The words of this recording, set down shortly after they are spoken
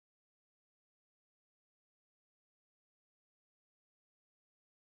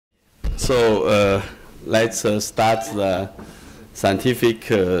So let's start the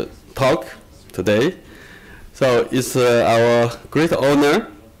scientific talk today. So it's our great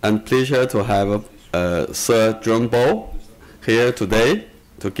honor and pleasure to have Sir John Ball here today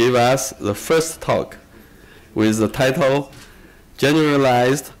to give us the first talk with the title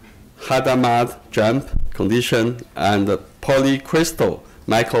Generalized Hadamard jump condition and Polycrystal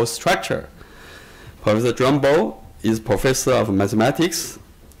Microstructure. Professor John Ball is professor of mathematics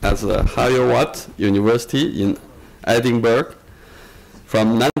at the Ciarlet University in Edinburgh.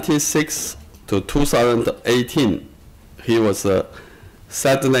 From 1996 to 2018, he was a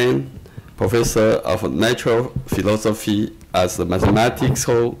Ciarlet professor of natural philosophy at the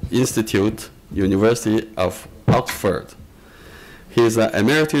Mathematical Institute, University of Oxford. He is an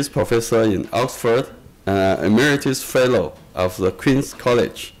emeritus professor in Oxford and an emeritus fellow of the Queen's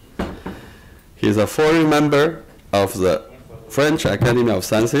College. He is a foreign member of the French Academy of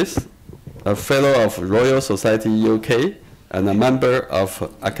Sciences, a fellow of Royal Society UK, and a member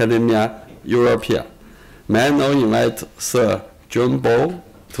of Academia Europaea. May I now invite Sir John Ball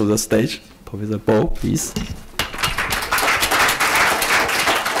to the stage. Professor Ball, please.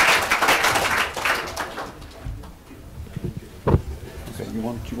 Okay, you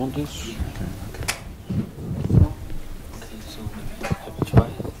want this? Okay.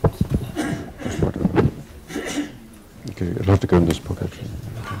 Okay, it'll have to go in this pocket.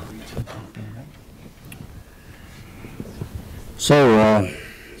 So,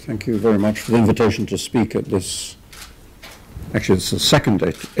 thank you very much for the invitation to speak at this. Actually, it's the second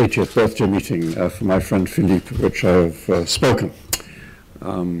 80th birthday meeting for my friend Philippe, which I've spoken.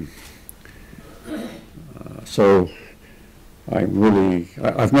 So, I've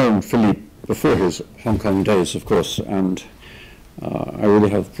known Philippe before his Hong Kong days, of course, and I really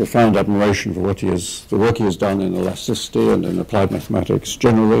have profound admiration for the work he has done in elasticity and in applied mathematics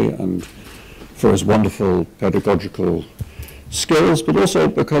generally, and for his wonderful pedagogical skills, but also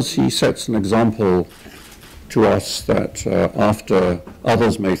because he sets an example to us that after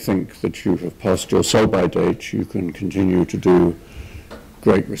others may think that you have passed your sell-by date, you can continue to do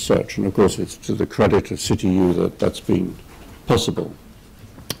great research. And of course, it's to the credit of CityU that that's been possible.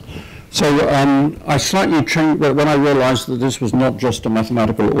 So I slightly changed, when I realized that this was not just a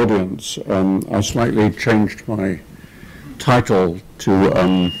mathematical audience, I slightly changed my title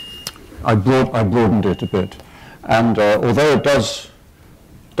to, I broadened it a bit. And although it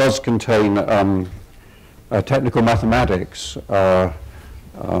does contain technical mathematics, I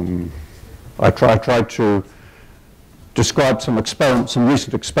tried to describe some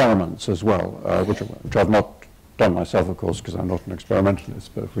recent experiments as well, which I've not done myself, of course, because I'm not an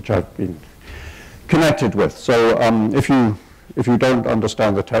experimentalist, but which I've been connected with. So if you don't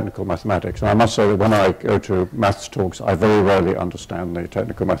understand the technical mathematics, and I must say that when I go to maths talks, I very rarely understand the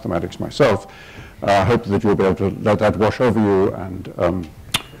technical mathematics myself. I hope that you'll be able to let that wash over you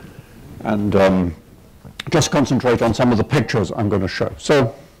and just concentrate on some of the pictures I'm going to show.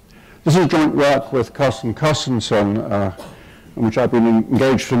 So this is joint work with Carsten Carstensen, in which I've been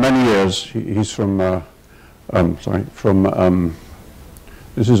engaged for many years. He's from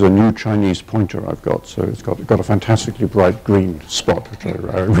this is a new Chinese pointer I've got, so it's got a fantastically bright green spot, which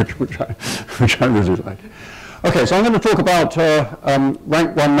I really like. Okay, so I'm going to talk about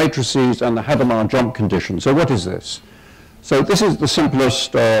rank 1 matrices and the Hadamard jump condition. So what is this? So this is the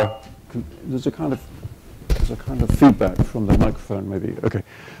simplest. There's a kind of feedback from the microphone, maybe. Okay,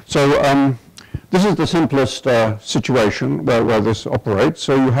 so this is the simplest situation where this operates.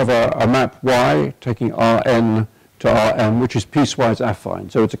 So you have a map Y taking Rn to Rm, which is piecewise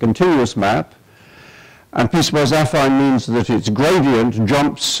affine. So it's a continuous map, and piecewise affine means that its gradient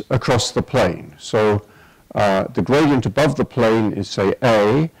jumps across the plane. So the gradient above the plane is, say,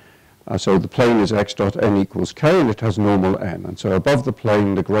 A, so the plane is x dot n equals k, and it has normal n. And so above the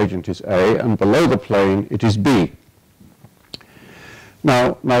plane, the gradient is A, and below the plane, it is B.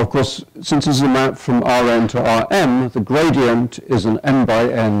 Now, of course, since this is a map from Rn to Rm, the gradient is an n by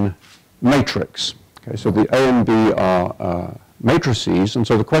n matrix. Okay, so the A and B are matrices, and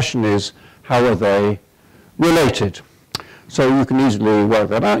so the question is, how are they related? So you can easily work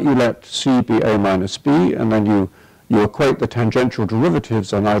that out. You let C be A minus B, and then you equate the tangential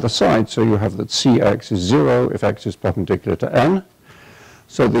derivatives on either side. So you have that Cx is 0 if x is perpendicular to n.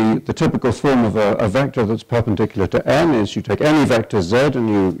 So the typical form of a vector that's perpendicular to n is you take any vector z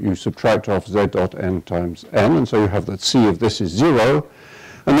and you subtract off z dot n times n, and so you have that C of this is 0.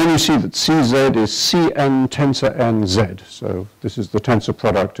 And then you see that Cz is Cn tensor n z. So this is the tensor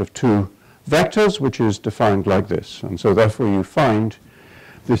product of two vectors, which is defined like this. And so therefore you find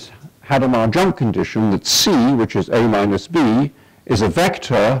this Hadamard jump condition that C, which is A minus B, is a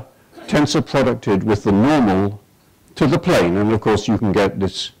vector tensor producted with the normal to the plane. And of course you can get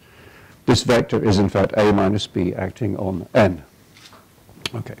this vector is in fact A minus B acting on N.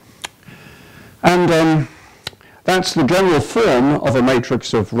 Okay. And that's the general form of a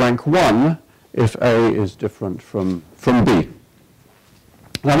matrix of rank 1 if A is different from B.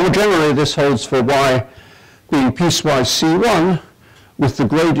 Now more generally this holds for Y being piecewise C1 with the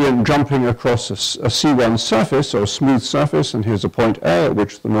gradient jumping across a C1 surface or a smooth surface, and here's a point A at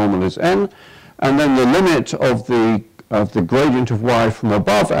which the normal is N, and then the limit of the gradient of Y from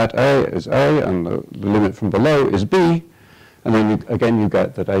above at A is A, and the limit from below is B, and then again you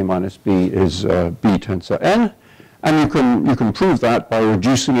get that A minus B is B tensor N, and you can prove that by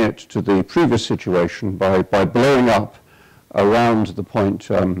reducing it to the previous situation by blowing up around the point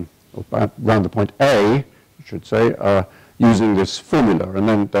around the point A, I should say, using this formula,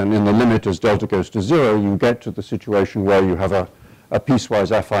 and then in the limit as delta goes to 0, you get to the situation where you have a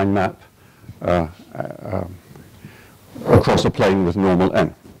piecewise affine map across a plane with normal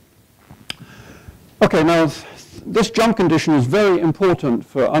n. Okay, now this jump condition is very important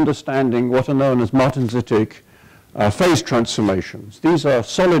for understanding what are known as Martensitic phase transformations. These are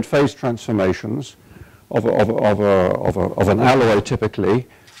solid phase transformations of an alloy typically,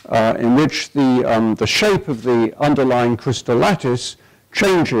 in which the shape of the underlying crystal lattice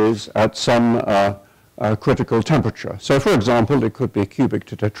changes at some critical temperature. So for example, it could be cubic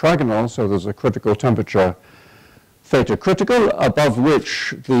to tetragonal, so there's a critical temperature theta critical, above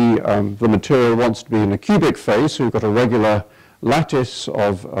which the material wants to be in a cubic phase, so you've got a regular lattice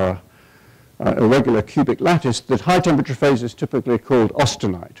of a regular cubic lattice. The high temperature phase is typically called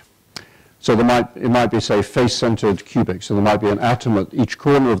austenite. So it might be, say, face-centered cubic. So there might be an atom at each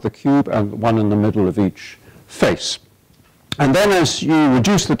corner of the cube and one in the middle of each face. And then as you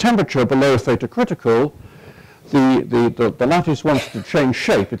reduce the temperature below theta critical, the lattice wants to change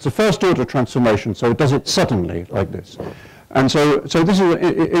shape. It's a first-order transformation, so it does it suddenly like this. And so this is,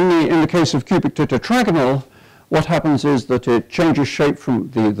 in the case of cubic to tetragonal, what happens is that it changes shape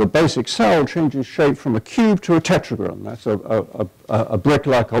from the basic cell changes shape from a cube to a tetragon. That's a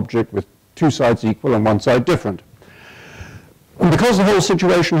brick-like object with two sides equal and one side different. And because the whole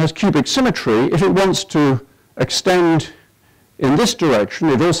situation has cubic symmetry, if it wants to extend in this direction,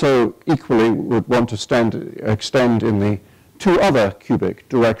 it also equally would want to extend in the two other cubic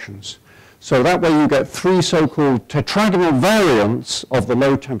directions. So that way you get three so-called tetragonal variants of the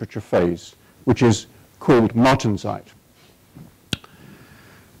low temperature phase, which is called martensite.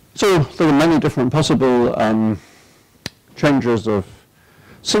 So there are many different possible changes of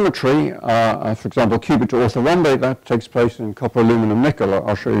symmetry. For example, cubic to orthorhombic, that takes place in copper, aluminum, nickel.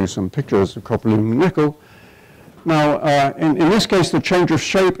 I'll show you some pictures of copper, aluminum, nickel. Now, in this case, the change of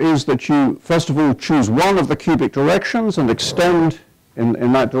shape is that you, first of all, choose one of the cubic directions and extend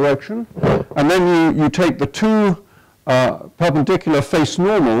in that direction. And then you take the two perpendicular face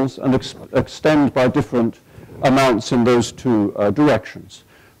normals and extend by different amounts in those two directions.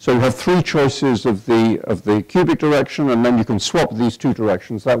 So you have three choices of the cubic direction, and then you can swap these two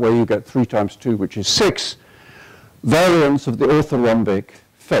directions. That way you get 3 times 2, which is 6 variants of the orthorhombic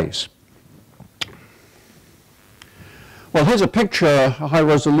phase. Well, here's a picture, a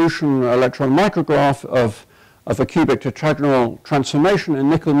high-resolution electron micrograph of a cubic tetragonal transformation in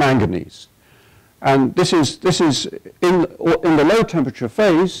nickel manganese. And this is in the low temperature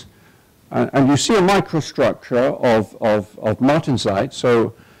phase, and you see a microstructure of martensite.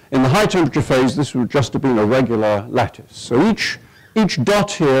 So in the high temperature phase, this would just have been a regular lattice. So each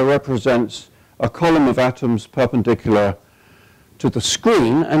dot here represents a column of atoms perpendicular to the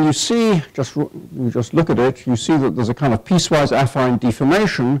screen, and you see, you just look at it, you see that there's a kind of piecewise affine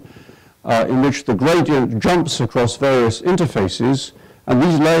deformation in which the gradient jumps across various interfaces, and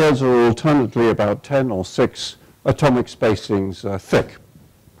these layers are alternately about 10 or 6 atomic spacings thick.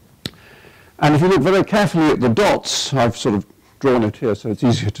 And if you look very carefully at the dots, I've sort of drawn it here so it's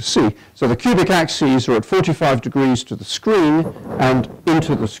easier to see. So the cubic axes are at 45 degrees to the screen and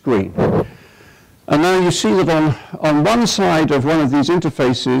into the screen. And now you see that on one side of one of these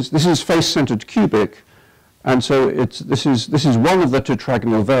interfaces, this is face-centered cubic, and so this is one of the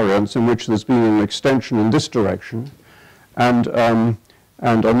tetragonal variants in which there's been an extension in this direction, and on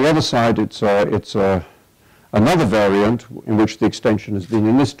the other side it's another variant in which the extension has been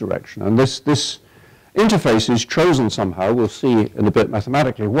in this direction. And this interface is chosen somehow. We'll see in a bit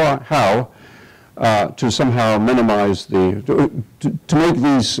mathematically how. To somehow minimize to make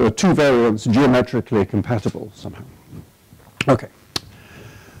these two variants geometrically compatible somehow. Okay.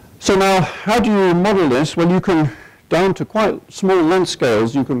 So now, how do you model this? Well, you can, down to quite small length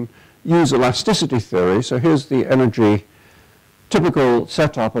scales, you can use elasticity theory. So here's the energy typical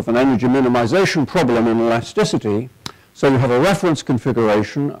setup of an energy minimization problem in elasticity. So you have a reference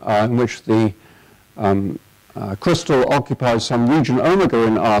configuration in which the crystal occupies some region omega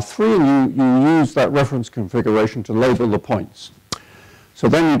in R3, and you use that reference configuration to label the points. So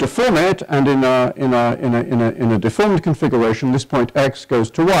then you deform it, and in a deformed configuration, this point x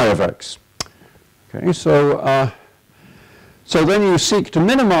goes to y of x. Okay, so then you seek to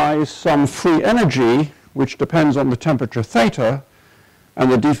minimize some free energy, which depends on the temperature theta,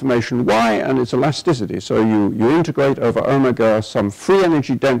 and the deformation y and its elasticity. So you integrate over omega some free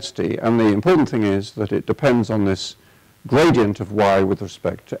energy density, and the important thing is that it depends on this gradient of y with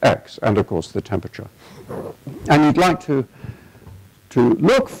respect to x, and of course the temperature. And you'd like to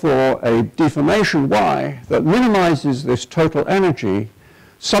look for a deformation y that minimizes this total energy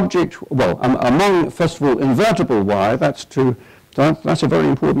subject, well, among, first of all, invertible y. That's a very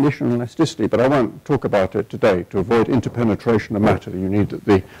important issue in elasticity, but I won't talk about it today. To avoid interpenetration of matter, you need that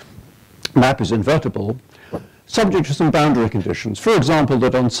the map is invertible, subject to some boundary conditions. For example,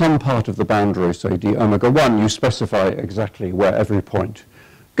 that on some part of the boundary, say d omega 1, you specify exactly where every point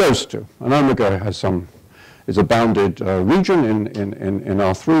goes to. And omega has is a bounded region in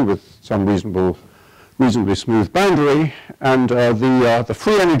R3 with some reasonably smooth boundary, and the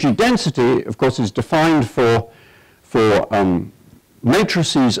free energy density, of course, is defined for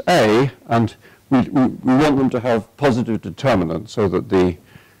matrices A, and we want them to have positive determinants so that the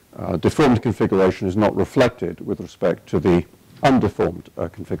deformed configuration is not reflected with respect to the undeformed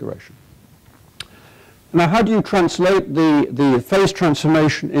configuration. Now, how do you translate the phase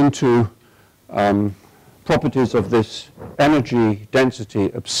transformation into properties of this energy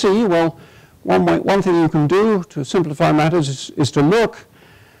density of C? Well, one thing you can do to simplify matters is to look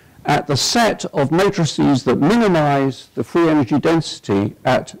at the set of matrices that minimize the free energy density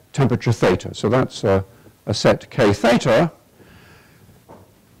at temperature theta. So that's a set k theta.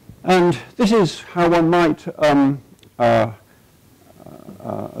 And this is how one might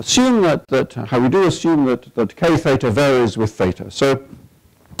assume how we do assume that k theta varies with theta. So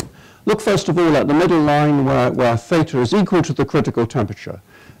look first of all at the middle line where theta is equal to the critical temperature.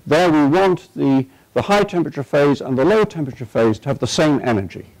 There we want the high temperature phase and the low temperature phase to have the same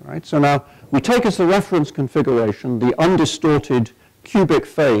energy, right? So now we take as the reference configuration the undistorted cubic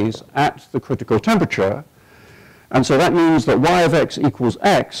phase at the critical temperature, and so that means that y of x equals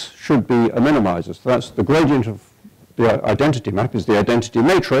x should be a minimizer. So that's the gradient of the identity map is the identity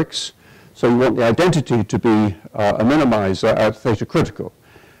matrix, so you want the identity to be a minimizer at theta critical.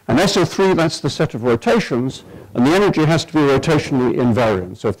 And SO3, that's the set of rotations, and the energy has to be rotationally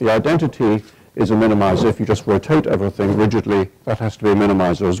invariant. So if the identity is a minimizer, if you just rotate everything rigidly, that has to be a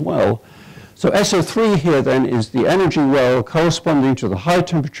minimizer as well. So SO3 here then is the energy well corresponding to the high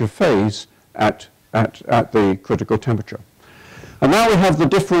temperature phase at the critical temperature. And now we have the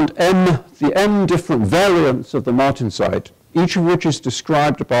m different variants of the martensite, each of which is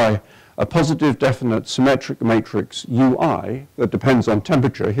described by a positive definite symmetric matrix UI that depends on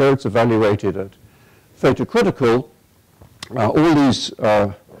temperature. Here it's evaluated at theta critical. All these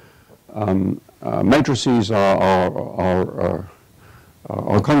matrices are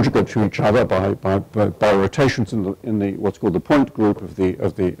conjugate to each other by rotations in the what's called the point group of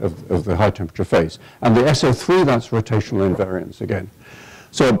the high temperature phase. And the SO3, that's rotational invariance again.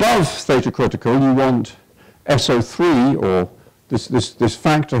 So above theta critical, you want SO3, or this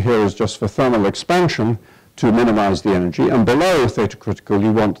factor here is just for thermal expansion to minimize the energy, and below theta critical,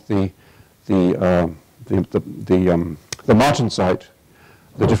 you want the martensite,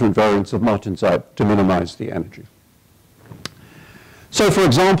 the different variants of martensite to minimize the energy. So for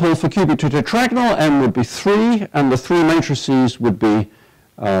example, for cubic to tetragonal, m would be 3, and the 3 matrices would be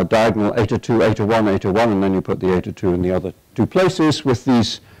diagonal eta 2, eta 1, eta 1, and then you put the eta 2 in the other 2 places with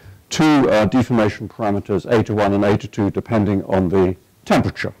these 2 deformation parameters, eta 1 and eta 2, depending on the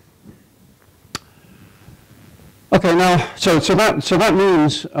temperature. Okay, now, so that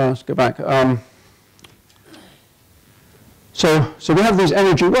means, let's go back. So we have these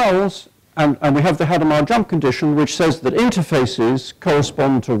energy wells, and we have the Hadamard jump condition, which says that interfaces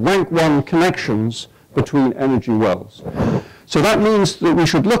correspond to rank 1 connections between energy wells. So that means that we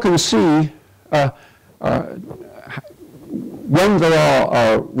should look and see when there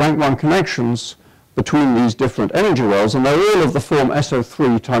are rank 1 connections between these different energy wells, and they're all of the form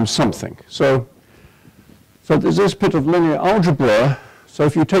SO3 times something. So there's this bit of linear algebra. So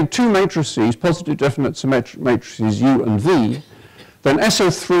if you take 2 matrices, positive definite symmetric matrices U and V, then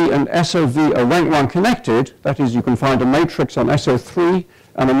SO3 and SOV are rank 1 connected. That is, you can find a matrix on SO3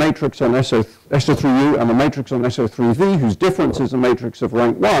 and a matrix on SO3U and a matrix on SO3V whose difference is a matrix of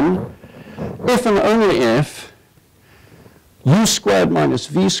rank 1, if and only if u squared minus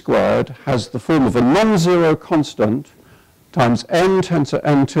v squared has the form of a non-zero constant times n tensor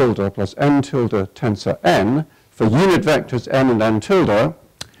n tilde plus n tilde tensor n for unit vectors n and n tilde.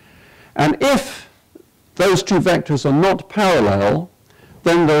 And if those two vectors are not parallel,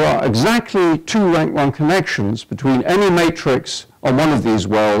 then there are exactly two rank 1 connections between any matrix on one of these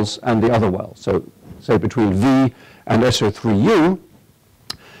wells and the other well. So say between V and SO3U.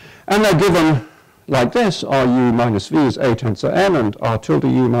 And they're given like this: RU minus V is A tensor N, and R tilde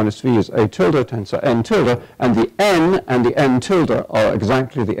U minus V is A tilde tensor N tilde. And the N and the N tilde are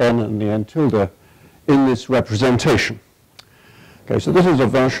exactly the N and the N tilde in this representation. Okay, so this is a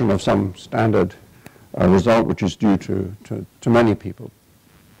version of some standard result which is due to many people.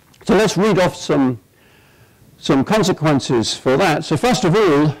 So let's read off some consequences for that. So first of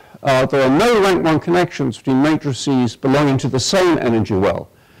all, there are no rank 1 connections between matrices belonging to the same energy well.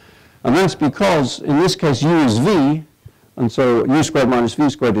 And that's because, in this case, U is V, and so U squared minus V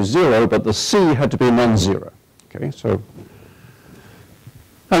squared is 0, but the C had to be non-zero. Okay, so,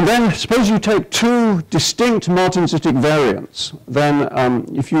 and then suppose you take two distinct Martinsitic variants. Then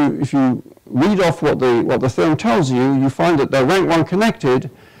if you read off what the theorem tells you, you find that they're rank 1 connected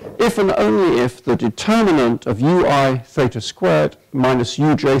if and only if the determinant of ui theta squared minus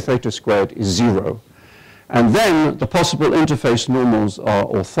uj theta squared is 0. And then the possible interface normals are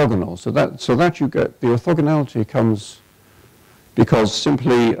orthogonal. So that you get, the orthogonality comes because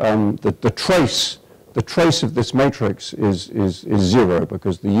simply the trace of this matrix is 0,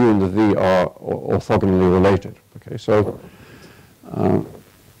 because the u and the v are orthogonally related. Okay, so and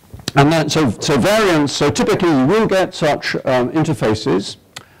then so variants. So typically you will get such interfaces,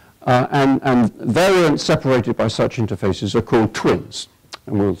 and variants separated by such interfaces are called twins.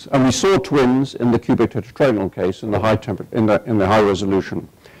 And we saw twins in the cubic tetrahedral case in the high resolution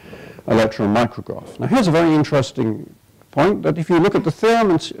electron micrograph. Now here's a very interesting point, that if you look at the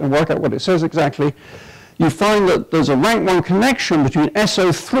theorem and work out what it says exactly, you find that there's a rank 1 connection between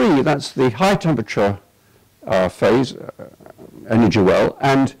SO3, that's the high temperature phase energy well,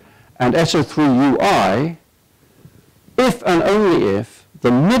 and SO3UI, if and only if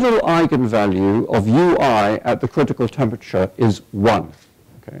the middle eigenvalue of ui at the critical temperature is 1.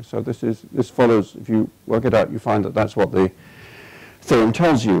 Okay, so this follows, if you work it out, you find that that's what the theorem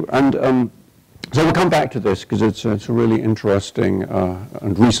tells you. And so we'll come back to this because it's a really interesting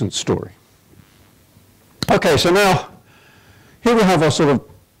and recent story. Okay, so now here we have our sort of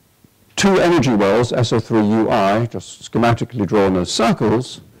two energy wells, SO3UI, just schematically drawn as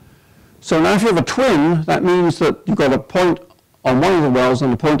circles. So now if you have a twin, that means that you've got a point on one of the wells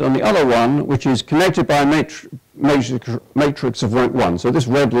and a point on the other one, which is connected by a matrix of rank 1. So this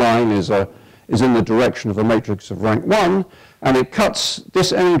red line is in the direction of a matrix of rank 1, and it cuts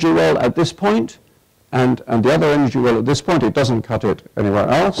this energy well at this point, and the other energy well at this point. It doesn't cut it anywhere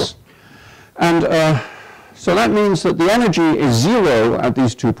else. And so that means that the energy is 0 at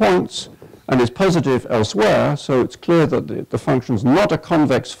these 2 points and is positive elsewhere, so it's clear that the function is not a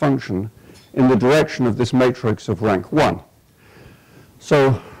convex function in the direction of this matrix of rank 1.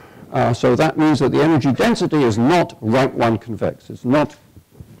 So that means that the energy density is not rank 1 convex. It's not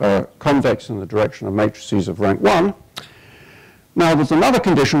convex in the direction of matrices of rank 1. Now there's another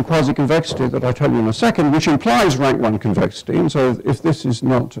condition, quasi-convexity, that I'll tell you in a second, which implies rank 1 convexity. And so if this is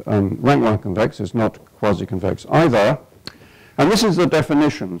not rank 1 convex, it's not quasi-convex either. And this is the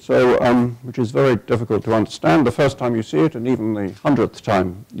definition, so which is very difficult to understand the first time you see it, and even the 100th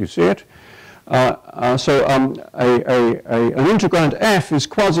time you see it. An integrand f is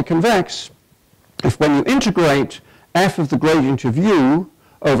quasi-convex if, when you integrate f of the gradient of u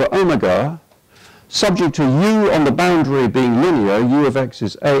over omega, subject to u on the boundary being linear, u of x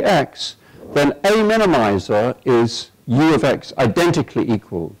is ax, then a minimizer is u of x identically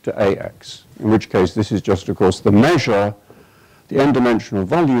equal to ax, in which case this is just, of course, the measure, the n-dimensional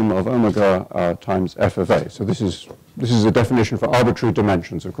volume of omega times f of a. So this is a definition for arbitrary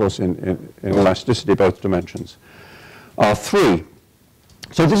dimensions. Of course, in elasticity, both dimensions are 3.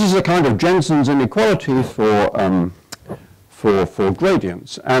 So this is a kind of Jensen's inequality for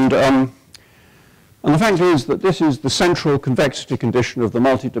gradients. And the fact is that this is the central convexity condition of the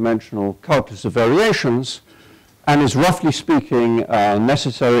multidimensional calculus of variations, and is, roughly speaking,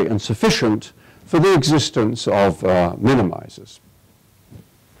 necessary and sufficient for the existence of minimizers.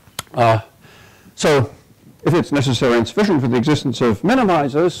 So if it's necessary and sufficient for the existence of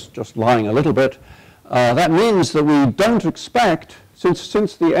minimizers, just lying a little bit, that means that we don't expect,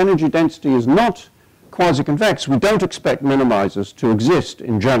 since the energy density is not quasi-convex, we don't expect minimizers to exist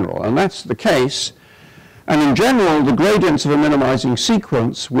in general. And that's the case. And in general, the gradients of a minimizing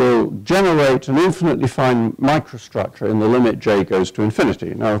sequence will generate an infinitely fine microstructure in the limit j goes to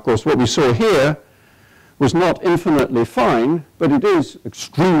infinity. Now, of course, what we saw here was not infinitely fine, but it is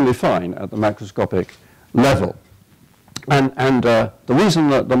extremely fine at the macroscopic level. And the reason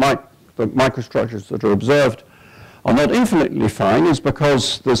that the microstructures that are observed are not infinitely fine is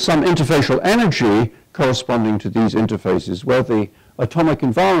because there's some interfacial energy corresponding to these interfaces where the atomic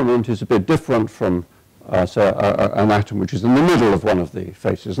environment is a bit different from say an atom which is in the middle of one of the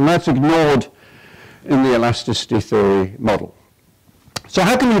faces. And that's ignored in the elasticity theory model. So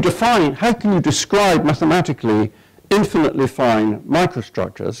how can you describe mathematically infinitely fine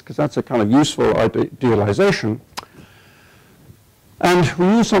microstructures? Because that's a kind of useful idealization. And we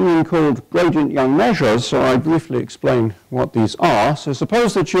use something called gradient Young measures, so I briefly explain what these are. So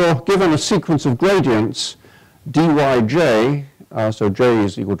suppose that you're given a sequence of gradients dyj, so j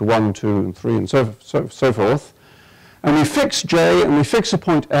is equal to 1, 2, and 3, and so forth. And we fix j, and we fix a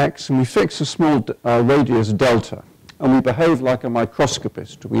point x, and we fix a small radius delta. And we behave like a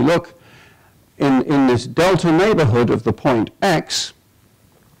microscopist. We look in this delta neighborhood of the point x,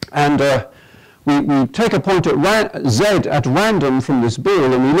 and we take a point at z at random from this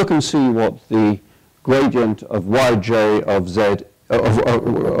bool, and we look and see what the gradient of yj of z,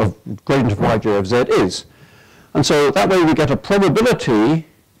 gradient of yj of z is. And so that way we get a probability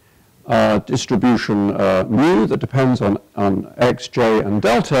distribution mu that depends on x, j, and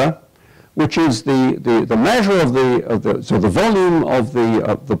delta, which is the measure of the volume of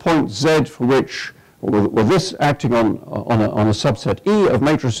the point z for which, well, this acting on a subset E of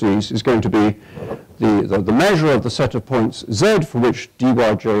matrices is going to be the measure of the set of points z for which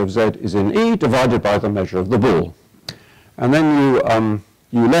dyj of z is in E divided by the measure of the bool. And then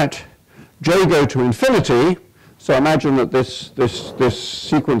you let j go to infinity. So imagine that this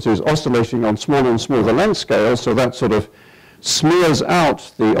sequence is oscillating on smaller and smaller length scales, so that sort of smears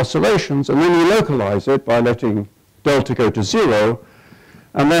out the oscillations, and then you localize it by letting delta go to 0,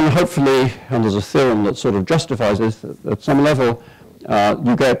 and then hopefully, and there's a theorem that sort of justifies this, at some level,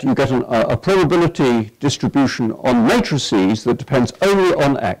 you get a probability distribution on matrices that depends only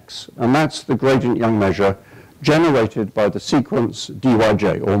on x, and that's the gradient Young measure generated by the sequence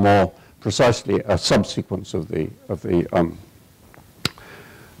dyj, or more precisely a subsequence of the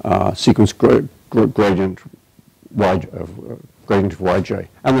sequence gradient gradient of yj.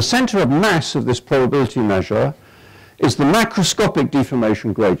 And the center of mass of this probability measure is the macroscopic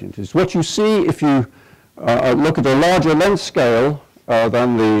deformation gradient. It's what you see if you look at a larger length scale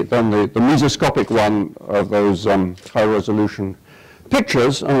than the mesoscopic one of those high resolution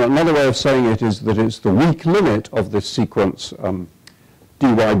pictures. And another way of saying it is that it's the weak limit of this sequence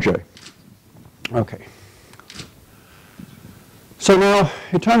dyj. Okay. So now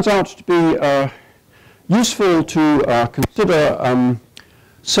it turns out to be useful to consider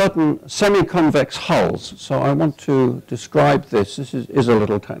certain semi-convex hulls. So I want to describe this. This is a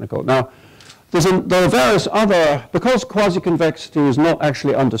little technical. Now, there are various other, because quasi-convexity is not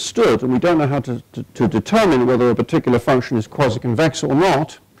actually understood, and we don't know how to determine whether a particular function is quasi-convex or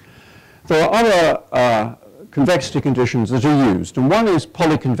not, there are other convexity conditions that are used. And one is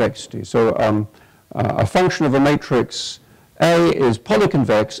polyconvexity. So a function of a matrix A is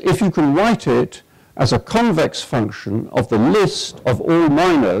polyconvex if you can write it as a convex function of the list of all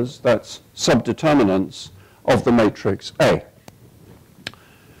minors, that's subdeterminants, of the matrix A.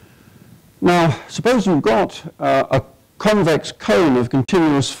 Now, suppose you've got a convex cone of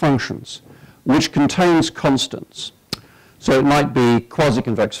continuous functions which contains constants. So it might be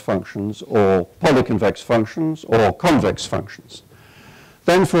quasi-convex functions, or polyconvex functions, or convex functions.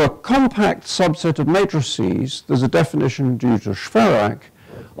 Then for a compact subset of matrices, there's a definition due to Schwerak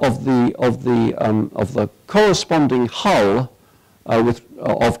of the corresponding hull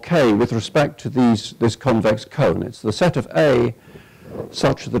of K with respect to this convex cone. It's the set of A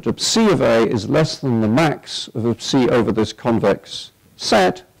such that psi of A is less than the max of psi over this convex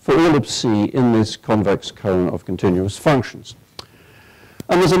set for all psi in this convex cone of continuous functions.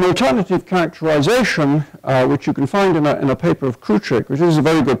 And there's an alternative characterization which you can find in a paper of Kruchik, which is a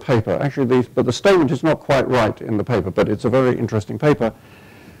very good paper. Actually, but the statement is not quite right in the paper, but it's a very interesting paper.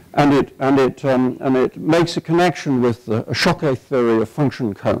 And it makes a connection with the Choquet theory of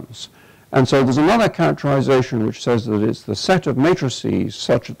function cones. And so there's another characterization which says that it's the set of matrices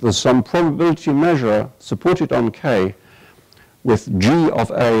such that there's some probability measure supported on K with G of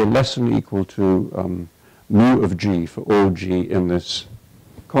A less than or equal to mu of G for all G in this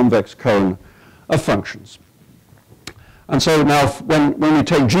convex cone of functions. And so now when we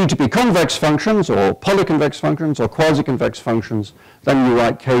take G to be convex functions or polyconvex functions or quasi-convex functions, then you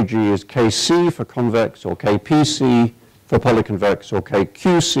write Kg as Kc for convex or Kpc for polyconvex or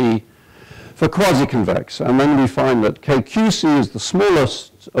Kqc for quasi-convex. And then we find that Kqc is the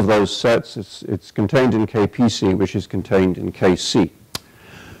smallest of those sets. It's contained in Kpc, which is contained in Kc.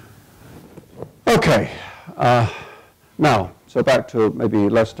 Okay. Now, so back to maybe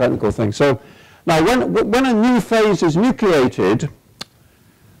less technical things. So now when a new phase is nucleated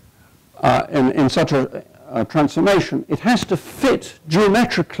in such a transformation, it has to fit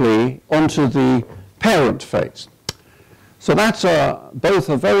geometrically onto the parent phase. So that's both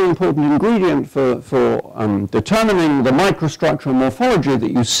a very important ingredient for determining the microstructure and morphology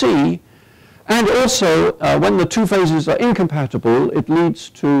that you see, and also when the two phases are incompatible, it leads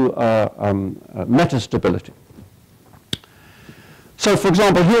to metastability. So for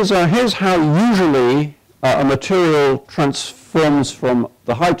example, here's how usually a material transforms from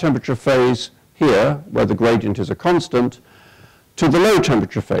the high temperature phase here, where the gradient is a constant, to the low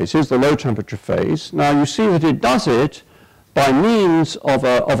temperature phase. Here's the low temperature phase. Now you see that it does it by means of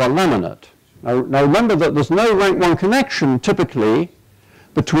a laminate. Now remember that there's no rank 1 connection typically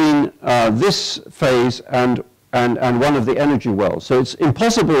between this phase and one of the energy wells. So it's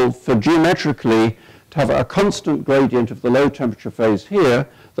impossible for geometrically to have a constant gradient of the low temperature phase here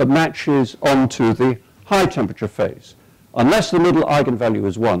that matches onto the high temperature phase, unless the middle eigenvalue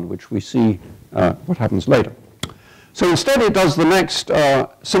is 1, which we see what happens later. So instead it does the next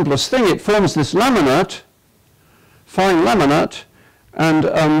simplest thing. It forms this laminate, fine laminate,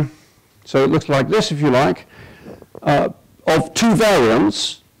 and so it looks like this, if you like, of two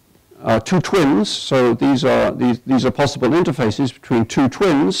variants, two twins. So these are possible interfaces between two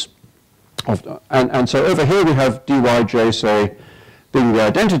twins, and so over here we have dyj, say, being the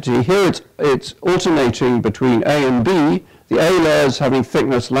identity. Here it's alternating between A and B. The A layers having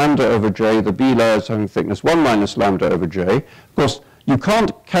thickness lambda over J, the B layers having thickness 1 minus lambda over J. Of course, you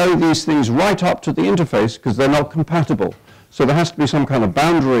can't carry these things right up to the interface because they're not compatible. So there has to be some kind of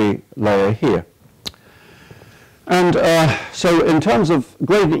boundary layer here. And so in terms of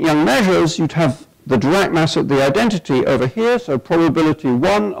gradient Young measures, you'd have the Dirac mass at the identity over here, so probability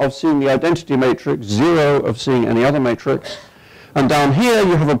 1 of seeing the identity matrix, 0 of seeing any other matrix. And down here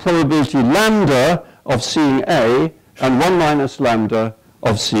you have a probability lambda of seeing A and 1 minus lambda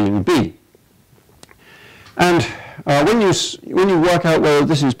of seeing B. And when you work out whether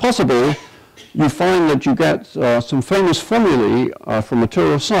this is possible, you find that you get some famous formulae from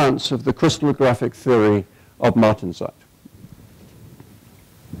material science of the crystallographic theory of martensite.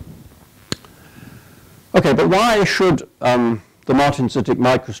 Okay, but why should the martensitic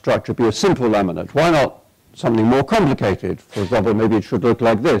microstructure be a simple laminate? Why not something more complicated? For example, maybe it should look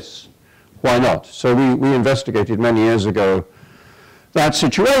like this. Why not? So we investigated many years ago that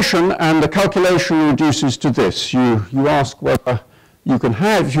situation, and the calculation reduces to this. You ask whether you can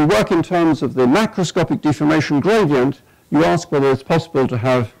have, if you work in terms of the macroscopic deformation gradient, you ask whether it's possible to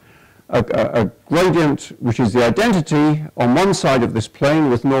have a gradient which is the identity on one side of this plane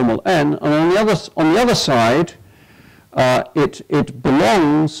with normal n, and on the other side it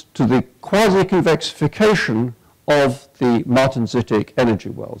belongs to the quasi-convexification of the martensitic energy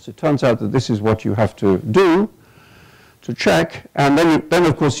wells. It turns out that this is what you have to do to check, and then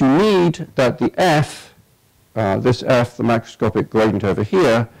of course you need that the f, this f, the macroscopic gradient over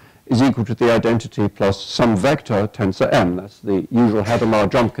here, is equal to the identity plus some vector tensor m. That's the usual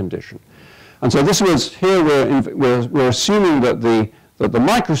Hadamard jump condition. And so this was, here we're assuming that the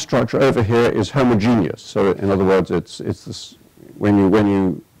microstructure over here is homogeneous. So in other words, it's this, when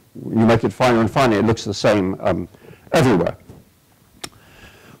you make it finer and finer, it looks the same everywhere.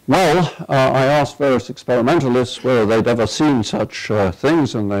 Well, I asked various experimentalists whether they'd ever seen such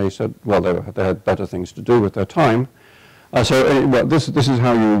things, and they said, well, they had better things to do with their time. Well, this is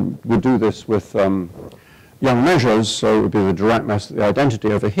how you would do this with Young measures. So it would be the Dirac mass, the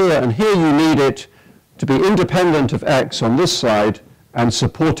identity over here, and here you need it to be independent of x on this side and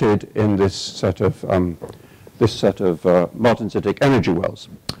supported in this set of martensitic energy wells.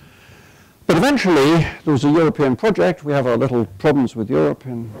 But eventually, there was a European project. We have our little problems with Europe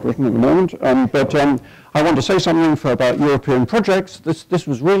in Britain at the moment. But I want to say something about European projects. This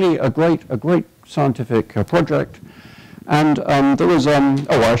was really a great scientific project. And there was,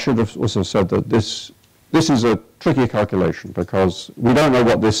 I should have also said that this is a tricky calculation because we don't know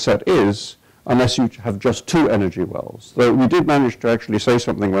what this set is unless you have just two energy wells. Though we did manage to actually say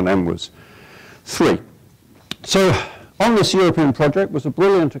something when m was 3. So on this European project was a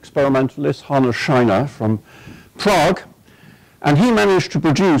brilliant experimentalist, Hannes Scheiner from Prague, and he managed to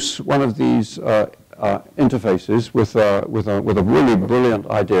produce one of these interfaces with a really brilliant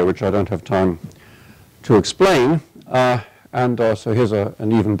idea, which I don't have time to explain. So here's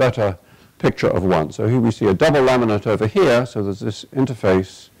an even better picture of one. So here we see a double laminate over here. So there's this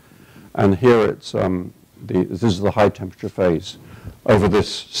interface, and here it's this is the high temperature phase over this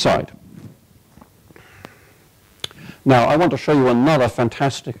side. Now I want to show you another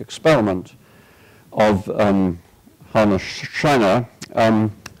fantastic experiment of Hannes Scheiner,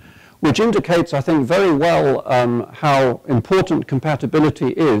 which indicates, I think, very well how important compatibility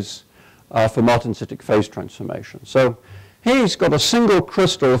is for martensitic phase transformation. So here he's got a single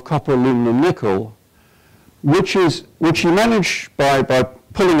crystal of copper, aluminum, nickel, which he managed by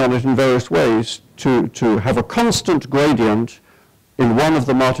pulling on it in various ways to have a constant gradient in one of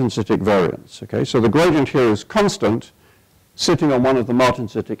the martensitic variants. Okay, so the gradient here is constant, sitting on one of the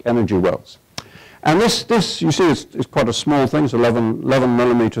martensitic energy wells. And this you see, is quite a small thing. It's 11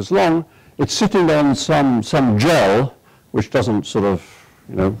 millimeters long. It's sitting on some gel, which doesn't sort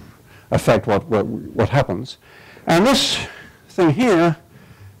of, affect what happens. And this thing here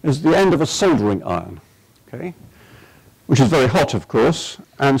is the end of a soldering iron, okay, which is very hot, of course.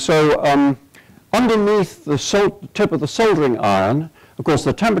 And so underneath the tip of the soldering iron, of course,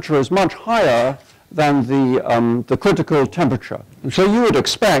 the temperature is much higher than the critical temperature. And so you would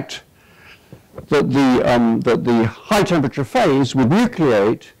expect that the high temperature phase would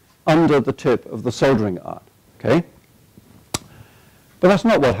nucleate under the tip of the soldering iron, okay? But that's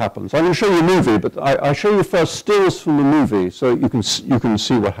not what happens. I'm going to show you a movie, but I show you first stills from the movie so you can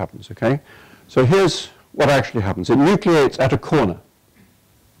see what happens, okay? So here's what actually happens. It nucleates at a corner,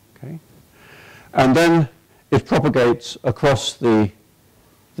 okay? And then it propagates across the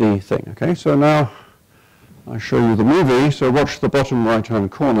thing, okay? So now I show you the movie. So watch the bottom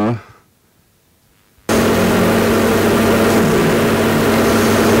right-hand corner.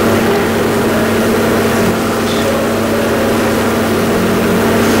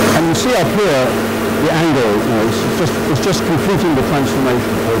 See up here, the angle, it's just completing the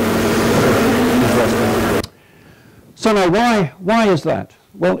transformation. So now why is that?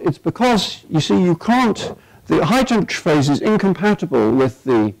 Well, it's because, you see, the high temperature phase is incompatible with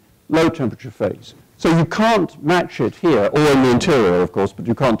the low temperature phase. So you can't match it here, or in the interior, of course, but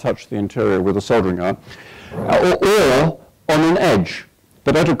you can't touch the interior with a soldering iron, or on an edge.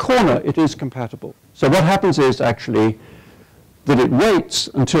 But at a corner, it is compatible. So what happens is actually that it waits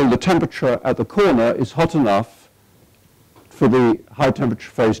until the temperature at the corner is hot enough for the high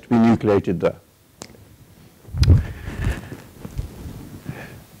temperature phase to be nucleated there.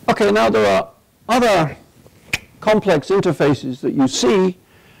 Okay, now there are other complex interfaces that you see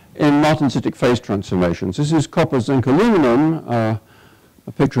in martensitic phase transformations. This is copper, zinc, aluminum, a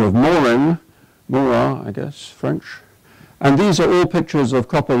picture of Morin, I guess, French. And these are all pictures of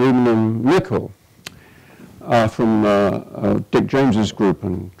copper, aluminum, nickel. From Dick James's group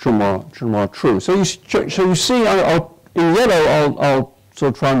and Chunhua True. So you see, in yellow, I'll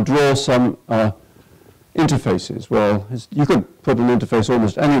sort of try and draw some interfaces. Well, you could put an interface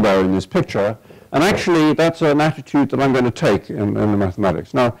almost anywhere in this picture, and actually that's an attitude that I'm going to take in the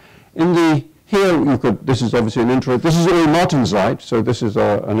mathematics. Now, this is obviously an intro. This is all martensite, so this is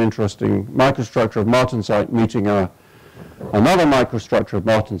an interesting microstructure of martensite meeting another microstructure of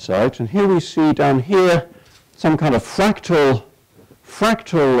martensite, and here we see down here some kind of fractal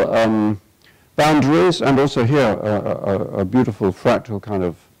boundaries, and also here a beautiful fractal kind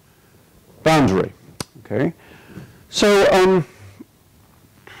of boundary. Okay, so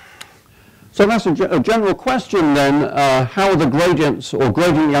that's a general question then. How are the gradients or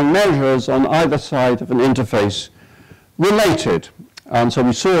gradient Young measures on either side of an interface related? And so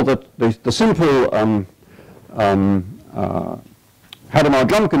we saw that the simple Hadamard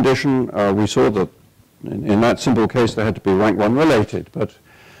drum condition, we saw that in that simple case, they had to be rank 1 related. But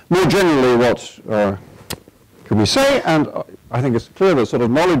more generally, what can we say? And I think it's clear that sort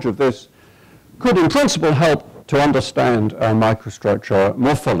of knowledge of this could, in principle, help to understand microstructure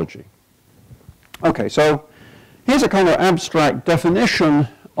morphology. Okay, so here's a kind of abstract definition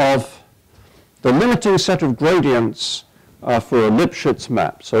of the limiting set of gradients for a Lipschitz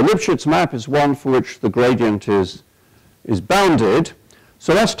map. So a Lipschitz map is one for which the gradient is bounded.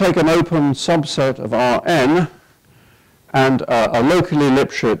 So let's take an open subset of Rn and a locally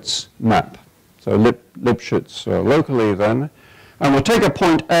Lipschitz map. So Lipschitz locally then. And we'll take a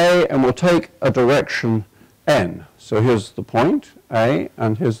point A and we'll take a direction n. So here's the point A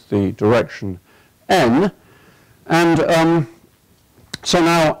and here's the direction n. And so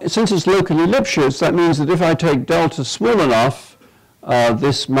now, since it's locally Lipschitz, that means that if I take delta small enough,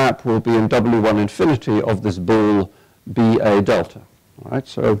 this map will be in W1 infinity of this ball BA delta. All right,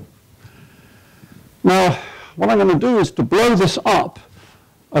 so Now, what I'm going to do is to blow this up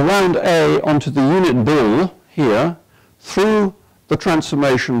around A onto the unit ball here through the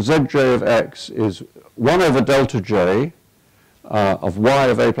transformation Zj of x is 1 over delta j of y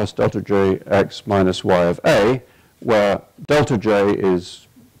of a plus delta j x minus y of a, where delta j is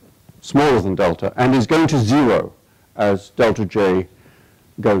smaller than delta and is going to 0 as delta j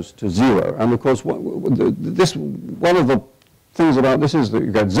goes to 0. And of course, one of the things about this is that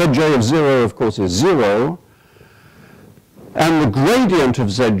you get Zj of 0, of course, is 0. And the gradient of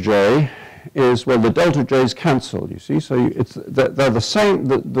Zj is, well, the delta j's cancel, you see. So they're the same.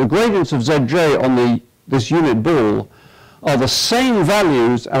 The gradients of Zj on this unit ball are the same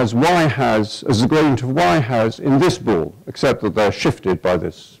values as y has, as the gradient of y has in this ball, except that they're shifted by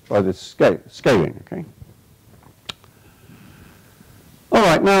this scaling, okay? All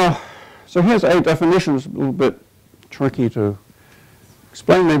right, now, so here's a definition. It's a little bit tricky to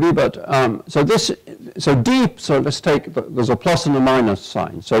explain maybe, but so let's take, there's a plus and a minus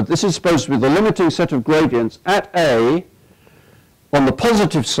sign. So this is supposed to be the limiting set of gradients at A on the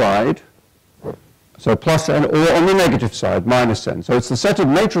positive side, so plus n, or on the negative side, minus n. So it's the set of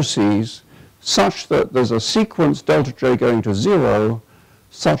matrices such that there's a sequence delta j going to 0,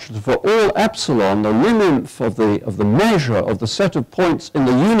 such that for all epsilon, the limit of the measure of the set of points in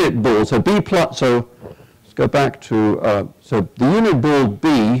the unit ball, so B plus, so let's go back to, so the unit ball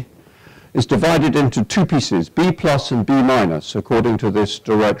B is divided into two pieces, B plus and B minus, according to this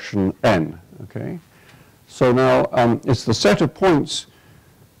direction n, okay? So now it's the set of points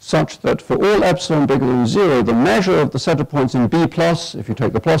such that for all epsilon bigger than 0, the measure of the set of points in B plus, if you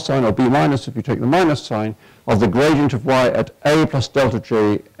take the plus sign, or B minus, if you take the minus sign, of the gradient of y at A plus delta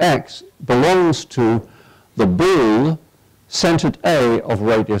j x belongs to the ball centered A of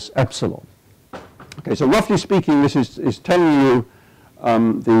radius epsilon. Okay, so roughly speaking, this is telling you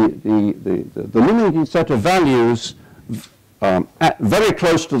the limiting set of values at very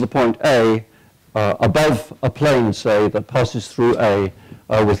close to the point A, above a plane, say, that passes through A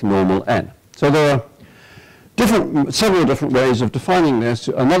with normal n. So there are several different ways of defining this.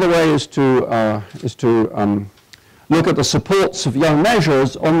 Another way is to look at the supports of Young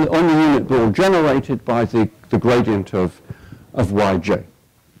measures on the unit ball generated by the gradient of yj.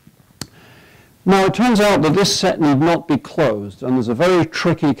 Now it turns out that this set need not be closed, and there's a very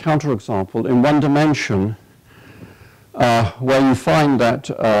tricky counterexample in one dimension where you find that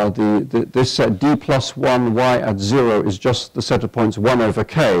this set d plus 1 y at 0 is just the set of points 1 over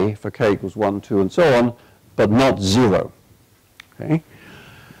k, for k equals 1, 2, and so on, but not 0. Okay?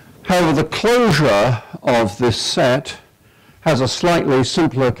 However, the closure of this set has a slightly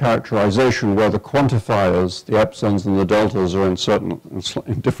simpler characterization where the quantifiers, the epsilons and the deltas, are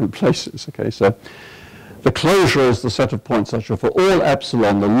in different places. Okay, so the closure is the set of points such that for all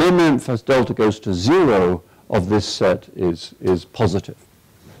epsilon, the limit as delta goes to 0 of this set is positive.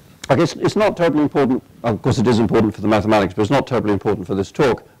 I guess it's not terribly important. Of course, it is important for the mathematics, but it's not terribly important for this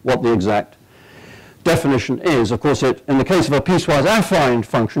talk what the exact definition is. Of course, in the case of a piecewise affine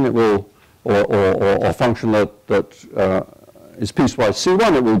function, it will, or function that is piecewise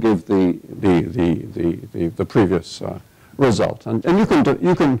C1, it will give the previous result. And you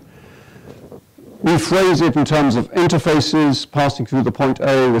can rephrase it in terms of interfaces passing through the point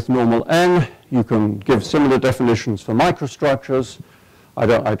A with normal n. You can give similar definitions for microstructures. I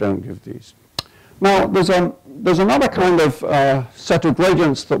don't give these. Now, there's another kind of set of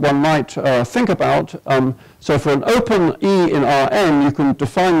gradients that one might think about. So for an open E in Rn, you can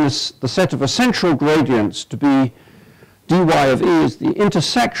define the set of essential gradients to be dy of E is the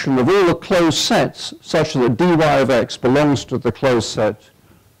intersection of all the closed sets such that dy of x belongs to the closed set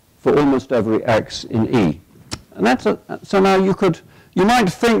for almost every x in E. And so now you might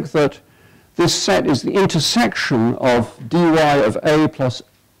think that this set is the intersection of dy of A plus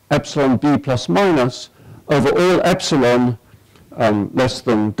epsilon B plus minus over all epsilon less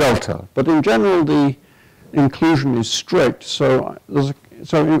than delta. But in general, the inclusion is strict. So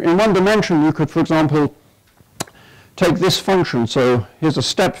in one dimension, you could, for example, take this function. So here's a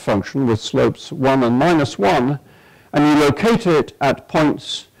step function with slopes 1 and minus 1, and you locate it at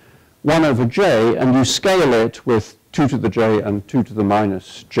points 1 over j, and you scale it with 2 to the j and 2 to the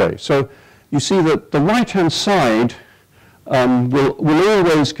minus j. So you see that the right-hand side will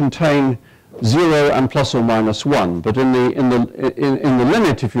always contain 0 and plus or minus 1, but in the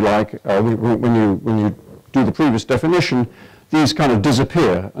limit, if you like, when you do the previous definition, these kind of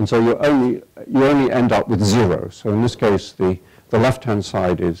disappear, and so you only end up with 0. So in this case, the left-hand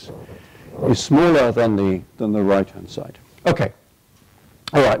side is smaller than the right-hand side. Okay.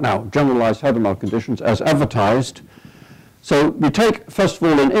 All right. Now, generalized Hadamard conditions as advertised. So we take, first of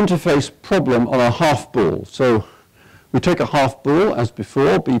all, an interface problem on a half ball. So we take a half ball, as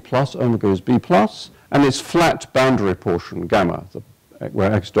before, B plus, omega is B plus, and its flat boundary portion, gamma,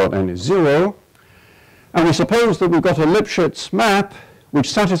 where x dot n is 0. And we suppose that we've got a Lipschitz map which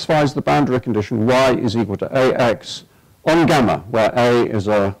satisfies the boundary condition y is equal to ax on gamma, where A is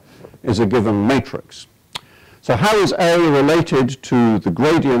a given matrix. So how is A related to the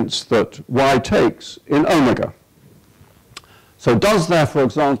gradients that y takes in omega? So does there, for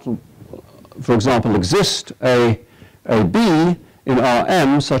example, exist a B in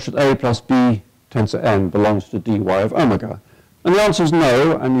Rm such that A plus B tensor n belongs to dy of omega? And the answer is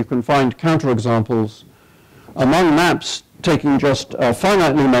no, and you can find counterexamples among maps taking just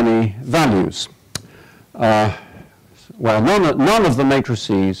finitely many values, where none of the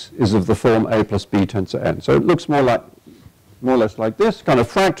matrices is of the form A plus B tensor n. So it looks more or less like this, kind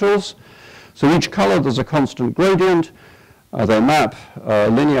of fractals. So each color there's a constant gradient. They map a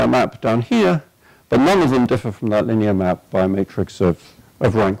linear map down here, but none of them differ from that linear map by a matrix of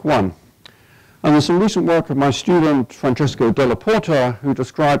rank 1. And there's some recent work of my student Francesco Della Porta, who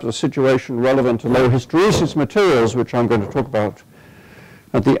describes a situation relevant to low hysteresis materials, which I'm going to talk about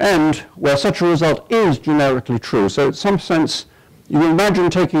at the end, where such a result is generically true. So in some sense, you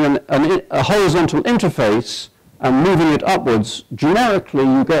imagine taking a horizontal interface and moving it upwards. Generically,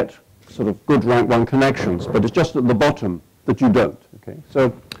 you get sort of good rank 1 connections, but it's just at the bottom that you don't. Okay,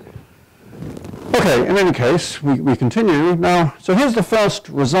 so in any case, we continue. Now, so here's the first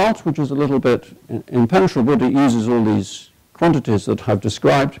result, which is a little bit impenetrable. It uses all these quantities that I've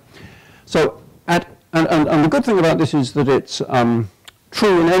described. So, and the good thing about this is that it's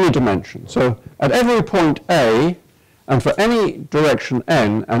true in any dimension. So at every point A, and for any direction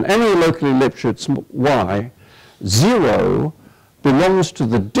n, and any locally Lipschitz y, 0 belongs to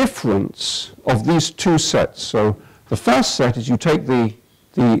the difference of these two sets. So the first set is you take the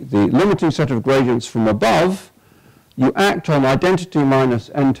limiting set of gradients from above, you act on identity minus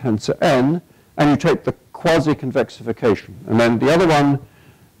n tensor n, and you take the quasi-convexification. And then the other one,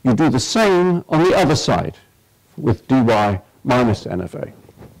 you do the same on the other side with dy minus n of a.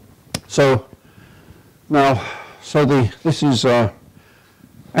 So now, this is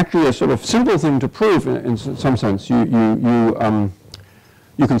actually a sort of simple thing to prove in some sense.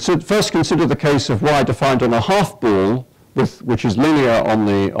 You can first consider the case of y defined on a half ball, which is linear on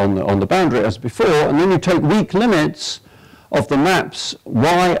the boundary as before, and then you take weak limits of the maps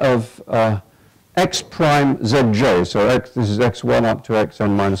y of x prime zj. So this is x1 up to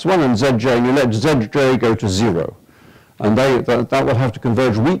xn minus 1, and zj, and you let zj go to 0. And that will have to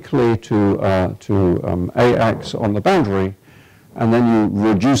converge weakly to ax on the boundary, and then you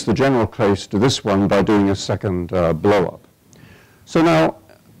reduce the general case to this one by doing a second blow-up. So now,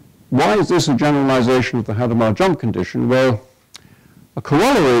 why is this a generalization of the Hadamard jump condition? Well, a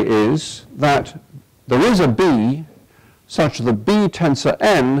corollary is that there is a B such that B tensor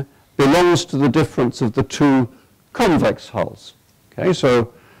n belongs to the difference of the two convex hulls. Okay,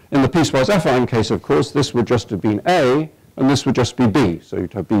 so in the piecewise affine case, of course, this would just have been A, and this would just be B. So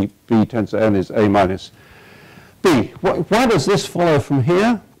you'd have B tensor n is A minus B. Why does this follow from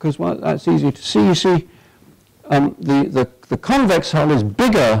here? Because that's easy to see. You see, the convex hull is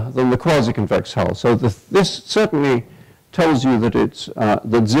bigger than the quasi-convex hull. So this certainly tells you that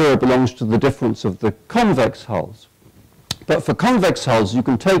that 0 belongs to the difference of the convex hulls. But for convex hulls, you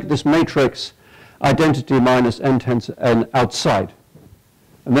can take this matrix identity minus n tensor n outside,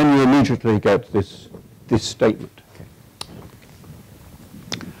 and then you immediately get this statement.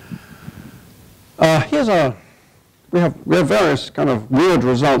 Okay. We have various kind of weird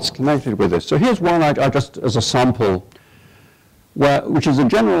results connected with this. So here's one I just as a sample, which is a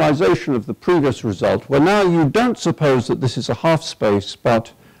generalization of the previous result, where now you don't suppose that this is a half space,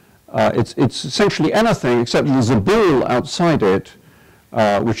 but it's essentially anything except there's a ball outside it,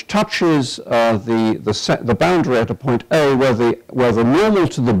 which touches the boundary at a point A where the normal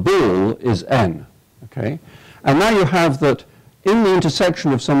to the ball is n. Okay, and now you have that in the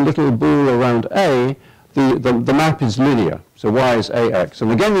intersection of some little ball around A, the map is linear, so y is ax.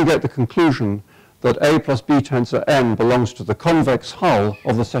 And again you get the conclusion that A plus B tensor n belongs to the convex hull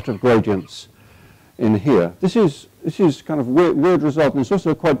of the set of gradients in here. This is kind of weird result, and it's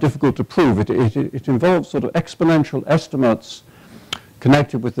also quite difficult to prove. It involves sort of exponential estimates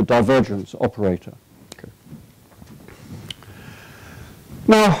connected with the divergence operator. Okay.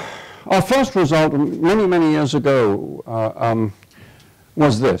 Now, our first result many years ago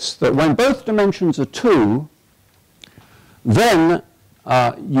was this, that when both dimensions are 2, then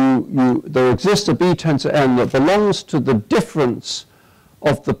there exists a B tensor n that belongs to the difference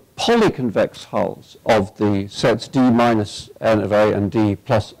of the polyconvex hulls of the sets D minus n of A and D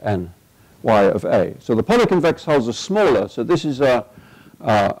plus n y of A. So the polyconvex hulls are smaller, so this is they're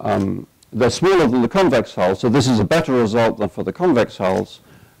smaller than the convex hulls, so this is a better result than for the convex hulls,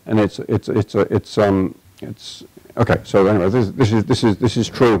 and it's okay. So anyway, this is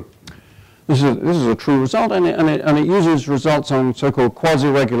true. This is a true result, and it uses results on so-called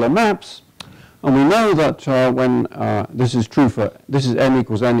quasi-regular maps. And we know that when this is true for, this is m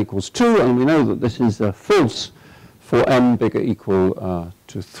equals n equals 2, and we know that this is false for m bigger equal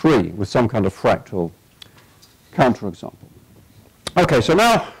to 3 with some kind of fractal counterexample. Okay, so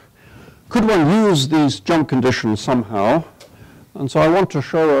now could one use these jump conditions somehow? And so I want to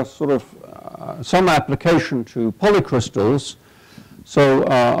show a sort of some application to polycrystals. So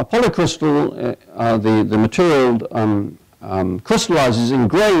a polycrystal, the material crystallizes in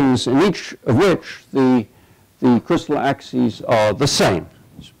grains in each of which the crystal axes are the same.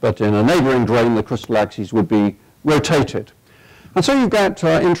 But in a neighboring grain, the crystal axes would be rotated. And so you get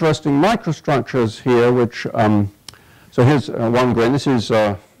interesting microstructures here, which, so here's one grain. This is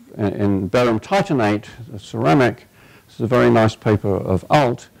in barium titanate, ceramic. This is a very nice paper of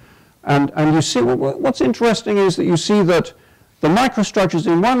Alt. And you see, what's interesting is that you see that the microstructures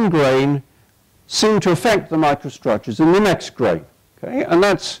in one grain seem to affect the microstructures in the next grain. Okay? And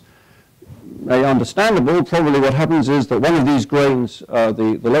that's very understandable. Probably what happens is that one of these grains,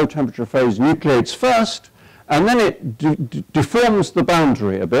 the low temperature phase nucleates first, and then it deforms the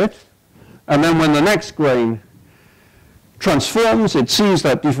boundary a bit. And then when the next grain transforms, it sees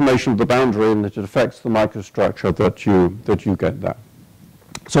that deformation of the boundary and that it affects the microstructure that you get there.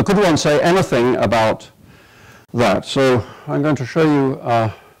 So could one say anything about that? So I'm going to show you,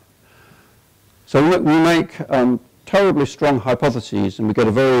 so we make terribly strong hypotheses and we get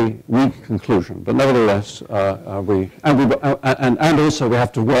a very weak conclusion, but nevertheless and also we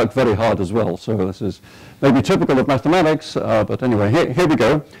have to work very hard as well. So this is maybe typical of mathematics, but anyway, here we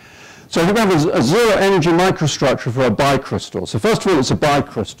go. So here we have a zero energy microstructure for a bicrystal. So first of all, it's a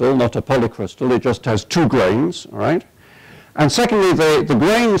bicrystal, not a polycrystal. It just has two grains, all right? And secondly, the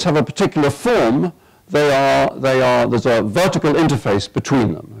grains have a particular form. There's a vertical interface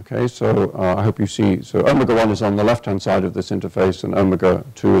between them, okay? So I hope you see, so omega 1 is on the left-hand side of this interface and omega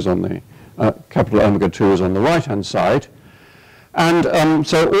 2 is on the, capital omega 2 is on the right-hand side. And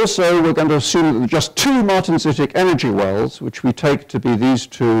so also we're going to assume that there are just two martensitic energy wells, which we take to be these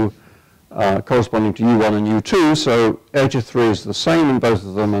two corresponding to U1 and U2. So eta 3 is the same in both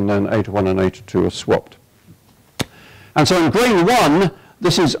of them, and then eta 1 and eta 2 are swapped. And so in grain 1,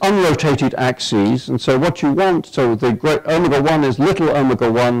 this is unrotated axes, and so what you want, so the omega 1 is little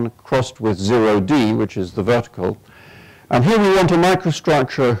omega 1 crossed with 0d, which is the vertical. And here we want a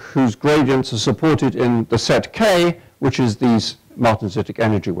microstructure whose gradients are supported in the set K, which is these martensitic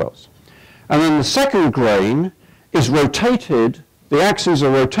energy wells. And then the second grain is rotated, the axes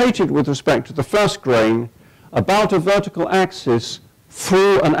are rotated with respect to the first grain about a vertical axis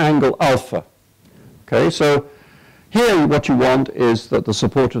through an angle alpha. Okay, so here what you want is that the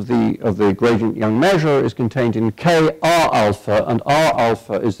support of the gradient Young measure is contained in K R alpha, and R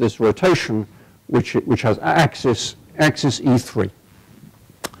alpha is this rotation which has axis E3.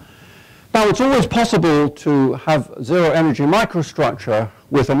 Now it's always possible to have zero energy microstructure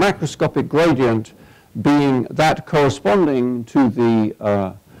with a macroscopic gradient being that corresponding to the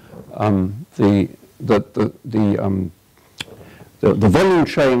volume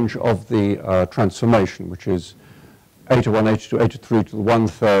change of the transformation, which is eta 1, eta 2, eta 3 to the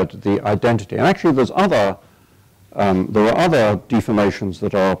 1/3 the identity. And actually there are other deformations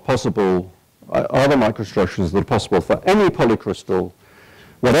that are possible, other microstructures that are possible for any polycrystal,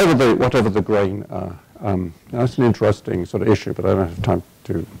 whatever the grain. That's an interesting sort of issue, but I don't have time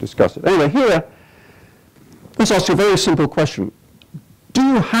to discuss it. Anyway, here, let's ask you a very simple question. Do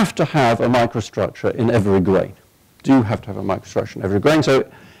you have to have a microstructure in every grain? Do you have to have a microstructure in every grain? So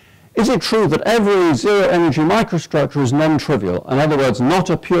is it true that every zero energy microstructure is non-trivial? In other words, not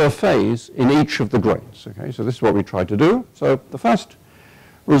a pure phase in each of the grains. Okay, so this is what we try to do. So the first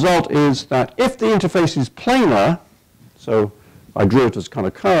result is that if the interface is planar, so I drew it as kind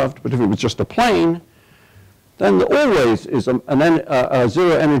of curved, but if it was just a plane, then there always is a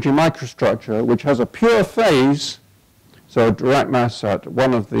zero energy microstructure which has a pure phase, so a Dirac mass at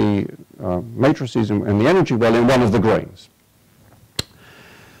one of the matrices in the energy well in one of the grains.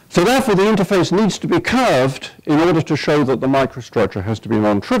 So therefore the interface needs to be curved in order to show that the microstructure has to be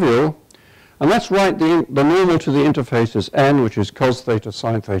non-trivial, and let's write the normal to the interface as n, which is cos theta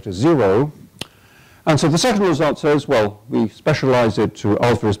sine theta 0. And so the second result says, well, we specialize it to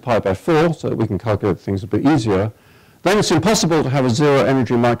alpha is pi by 4, so that we can calculate things a bit easier. then it's impossible to have a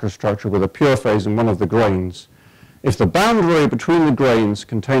zero-energy microstructure with a pure phase in one of the grains if the boundary between the grains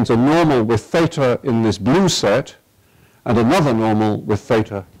contains a normal with theta in this blue set and another normal with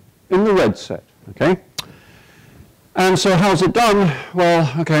theta in the red set, okay? And so how's it done?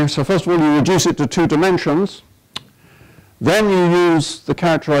 Well, okay, so first of all, you reduce it to 2 dimensions. Then you use the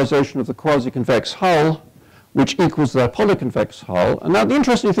characterization of the quasi-convex hull, which equals their polyconvex hull. And now the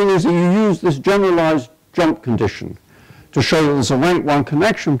interesting thing is that you use this generalized jump condition to show that there's a rank 1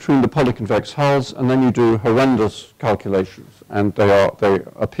 connection between the polyconvex hulls, and then you do horrendous calculations. And they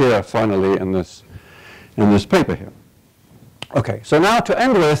appear finally in this paper here. Okay, so now to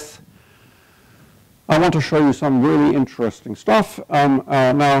end with, I want to show you some really interesting stuff.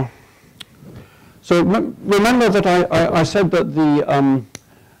 So remember that I said that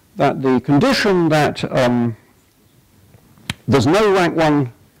the condition that there's no rank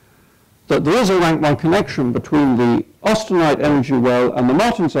 1, that there is a rank 1 connection between the austenite energy well and the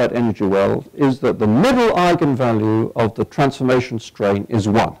martensite energy well is that the middle eigenvalue of the transformation strain is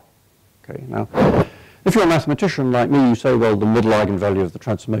 1. Okay, now, if you're a mathematician like me, you say, well, the middle eigenvalue of the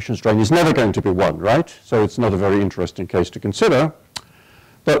transformation strain is never going to be 1, right? So it's not a very interesting case to consider.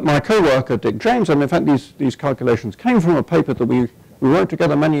 But my co-worker, Dick James, and in fact these calculations came from a paper that we wrote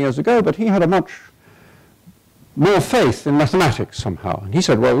together many years ago, but he had a much more faith in mathematics somehow. And he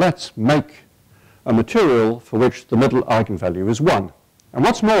said, well, let's make a material for which the middle eigenvalue is 1. And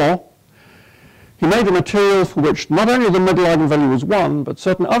what's more, he made a material for which not only the middle eigenvalue is 1, but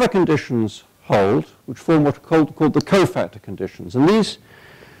certain other conditions hold, which form what are called the cofactor conditions. And these,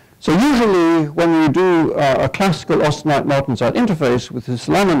 so usually when you do a classical austenite-martensite interface with this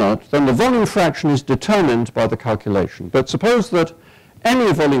laminate, then the volume fraction is determined by the calculation. But suppose that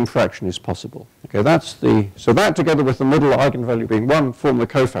any volume fraction is possible. Okay, so that together with the middle eigenvalue being 1 form the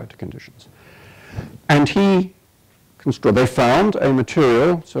cofactor conditions. And they found a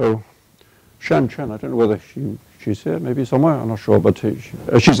material, so Shan Chen, I don't know whether she's here, maybe somewhere, I'm not sure, but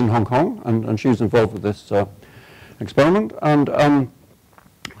she's in Hong Kong, and she's involved with this experiment. And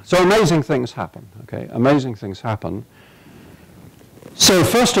so amazing things happen, okay, amazing things happen. So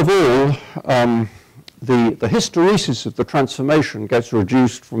first of all, the hysteresis of the transformation gets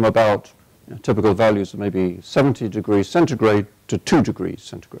reduced from about typical values of maybe 70 degrees centigrade to 2 degrees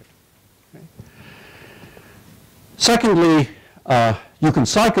centigrade. Okay. Secondly, you can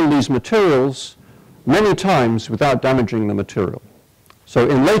cycle these materials many times without damaging the material. So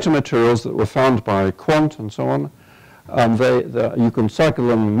in later materials that were found by Quant and so on, you can cycle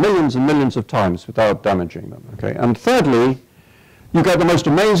them millions and millions of times without damaging them. Okay. And thirdly, you get the most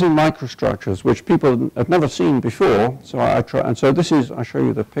amazing microstructures which people have never seen before. So I show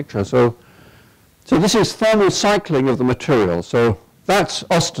you the picture. So this is thermal cycling of the material. So that's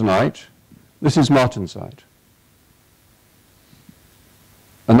austenite, this is martensite.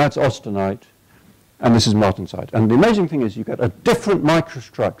 And that's austenite, and this is martensite. And the amazing thing is you get a different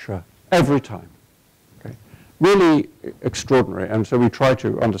microstructure every time. Okay? Really extraordinary. And so we try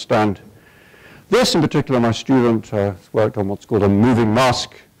to understand this. In particular, my student worked on what's called a moving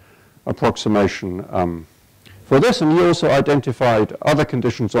mask approximation for this, and he also identified other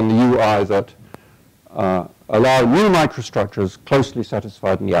conditions on the UI that allow new microstructures closely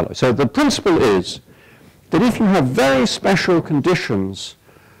satisfied in the alloy. So the principle is that if you have very special conditions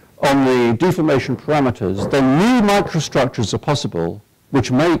on the deformation parameters, then new microstructures are possible, which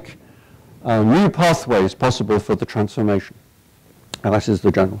make new pathways possible for the transformation. And that is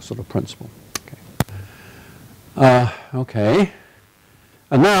the general sort of principle. Okay.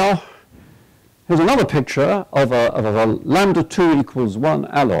 And now, here's another picture of a lambda 2 equals 1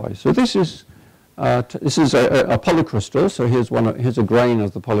 alloy. So this is a polycrystal. So here's a grain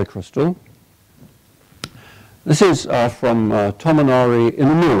of the polycrystal. This is from Tomonori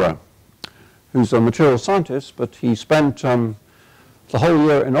Inamura, who's a material scientist, but he spent the whole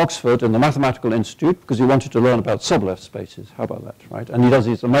year in Oxford in the Mathematical Institute because he wanted to learn about Sobolev spaces. How about that, right? And he does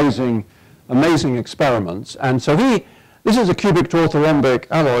these amazing experiments. And so this is a cubic to orthorhombic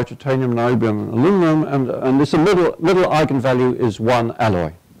alloy, titanium, niobium, and aluminum, and this middle eigenvalue is 1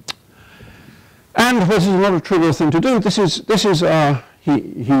 alloy. And this is not a trivial thing to do. He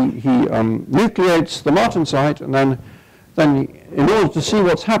nucleates the martensite, and then in order to see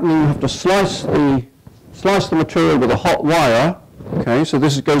what's happening, you have to slice the material with a hot wire. Okay, so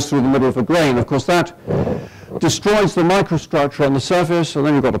this goes through the middle of a grain. Of course, that destroys the microstructure on the surface, and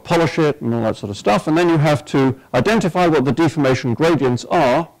then you've got to polish it and all that sort of stuff, and then you have to identify what the deformation gradients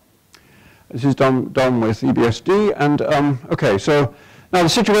are. This is done with EBSD, and okay, so now the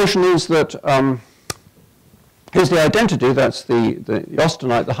situation is that here's the identity, that's the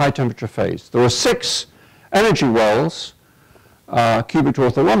austenite, the high temperature phase. There are 6 energy wells, cubic to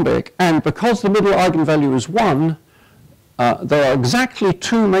orthorhombic, and because the middle eigenvalue is 1, there are exactly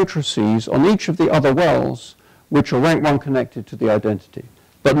 2 matrices on each of the other wells which are rank 1 connected to the identity.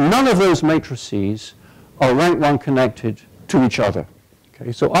 But none of those matrices are rank 1 connected to each other.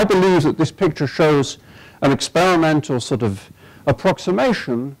 Okay, so I believe that this picture shows an experimental sort of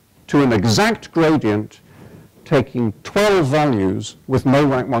approximation to an exact gradient taking 12 values with no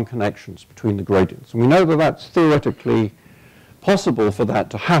rank 1 connections between the gradients. And we know that that's theoretically possible for that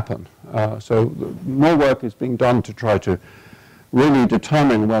to happen. So more work is being done to try to really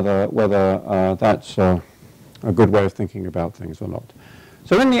determine whether that's a good way of thinking about things or not.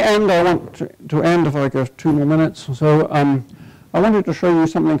 So in the end, I want to end, if I give 2 more minutes or so, I wanted to show you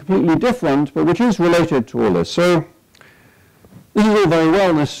something completely different, but which is related to all this. So this is all very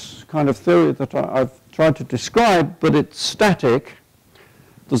well, this kind of theory that I've tried to describe, but it's static,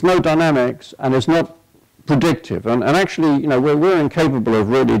 there's no dynamics, and it's not predictive. And actually, you know, we're incapable of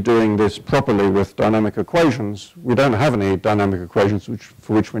really doing this properly with dynamic equations. We don't have any dynamic equations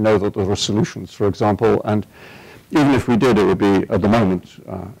for which we know that there are solutions, for example, and even if we did, it would be, at the moment,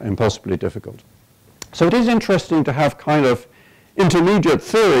 impossibly difficult. So it is interesting to have kind of intermediate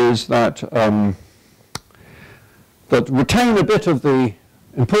theories that, that retain a bit of the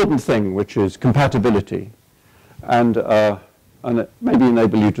important thing, which is compatibility, and it maybe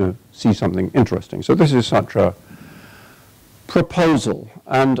enable you to see something interesting. So this is such a proposal.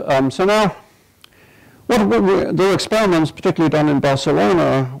 And so now, there are experiments, particularly done in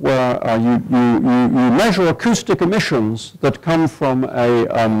Barcelona, where you measure acoustic emissions that come from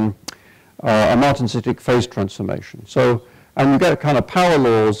a martensitic phase transformation. So, and you get kind of power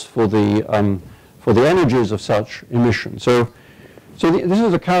laws for the energies of such emissions. So this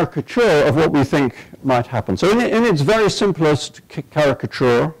is a caricature of what we think might happen. So in its very simplest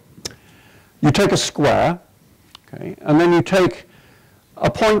caricature, you take a square, okay, and then you take a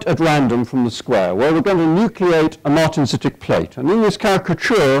point at random from the square, where we're going to nucleate a martensitic plate. And in this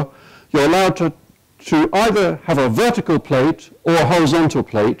caricature, you're allowed to either have a vertical plate or a horizontal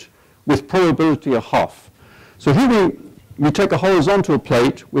plate with probability a half. So here we take a horizontal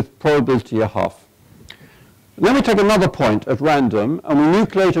plate with probability a half. And then we take another point at random, and we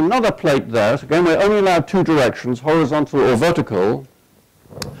nucleate another plate there. So again, we're only allowed 2 directions, horizontal or vertical.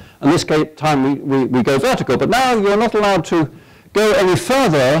 And this time we go vertical. But now you're not allowed to go any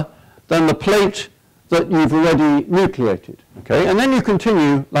further than the plate that you've already nucleated. Okay? And then you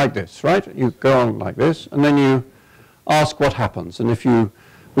continue like this, right? You go on like this, and then you ask what happens. And if you,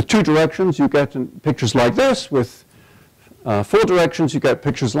 with 2 directions, you get pictures like this. With 4 directions, you get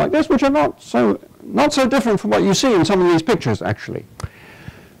pictures like this, which are not so different from what you see in some of these pictures, actually.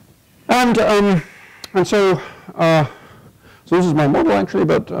 And so this is my model, actually,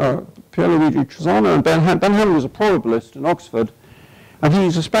 but Pierluigi Cesano and Ben Henry was a probabilist in Oxford, and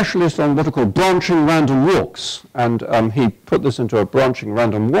he's a specialist on what are called branching random walks. And he put this into a branching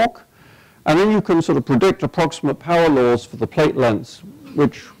random walk, and then you can sort of predict approximate power laws for the plate lengths,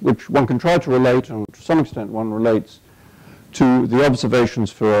 which one can try to relate, and to some extent one relates to the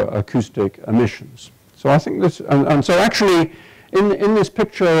observations for acoustic emissions. So I think this, and so actually, in this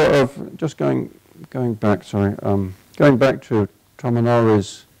picture of, just going back, sorry, going back to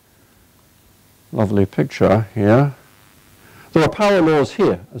Tomonori's lovely picture here, there are power laws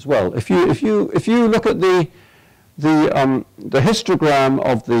here as well. If you look at the histogram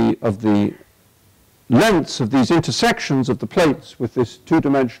of the lengths of these intersections of the plates with this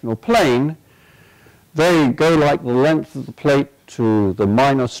 2-dimensional plane, they go like the length of the plate to the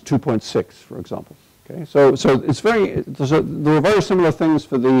minus 2.6, for example. Okay, so it's there are very similar things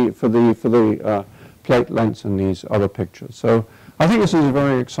for the plate lengths in these other pictures. So I think this is a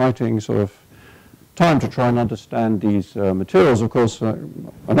very exciting sort of time to try and understand these materials. Of course,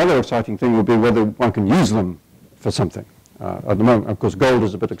 another exciting thing would be whether one can use them for something. At the moment, of course, gold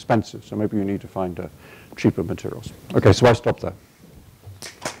is a bit expensive, so maybe you need to find cheaper materials. Okay, so I stop there.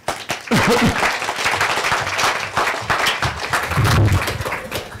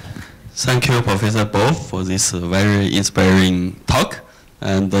 Thank you, Professor Bo, for this very inspiring talk.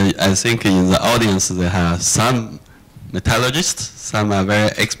 And I think in the audience there are some metallurgists, some are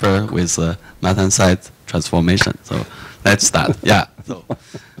very expert with martensite transformation. So let's start. Yeah. So.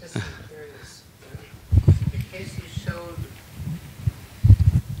 Just curious.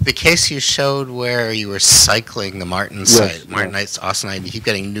 The case you showed where you were cycling the martensite, martenite, austenite, you keep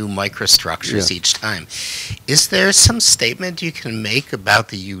getting new microstructures each time. Is there some statement you can make about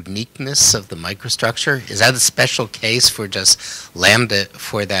the uniqueness of the microstructure? Is that a special case for just lambda,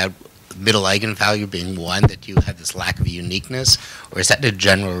 for that middle eigenvalue being 1, that you have this lack of uniqueness, or is that a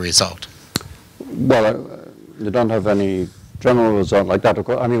general result? Well, You don't have any general result like that. Of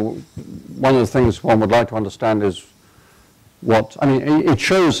course, I mean, one of the things one would like to understand is what, I mean, it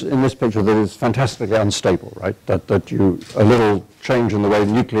shows in this picture that it's fantastically unstable, right? That a little change in the way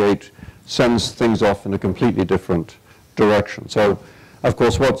the nucleate sends things off in a completely different direction. So, of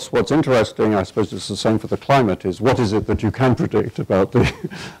course, what's interesting, I suppose it's the same for the climate, is what is it that you can predict about the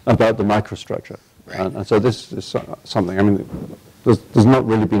about the microstructure? Right. And so this is something. I mean, there's not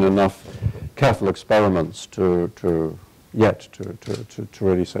really been enough careful experiments to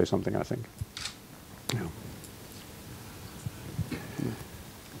really say something, I think. Yeah.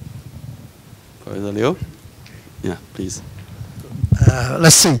 Professor Liu? Yeah, please.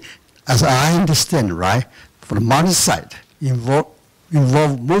 Let's see, as I understand, right, for the Martin site,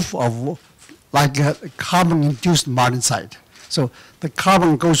 involve move of like a carbon-induced Martin site. So the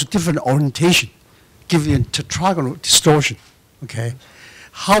carbon goes to different orientation, giving a tetragonal distortion, okay?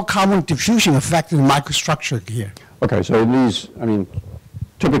 How carbon diffusion affects the microstructure here? Okay, so in these, I mean,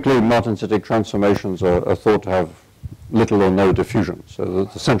 typically martensitic transformations are thought to have little or no diffusion. So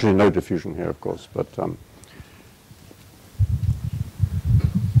there's essentially no diffusion here, of course, but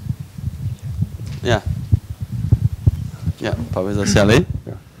yeah. Yeah, Professor Ciarlet?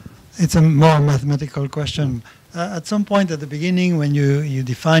 Yeah. It's a more mathematical question. At some point at the beginning, when you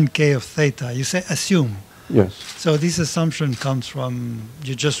define k of theta, you say assume. Yes. So this assumption comes from,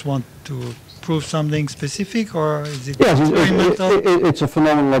 you just want to prove something specific, or is it experimental? It's a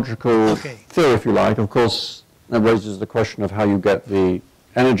phenomenological theory, if you like. Of course, that raises the question of how you get the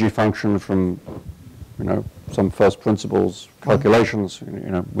energy function from, you know, some first principles calculations, you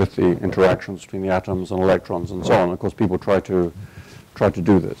know, with the interactions between the atoms and electrons and so on. Of course, people try to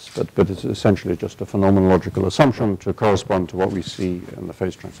do this, but it's essentially just a phenomenological assumption to correspond to what we see in the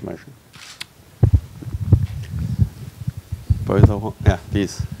phase transformation. Yeah,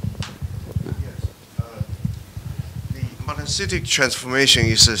 please. Yes. The martensitic transformation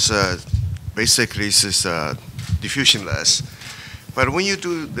is basically diffusionless, but when you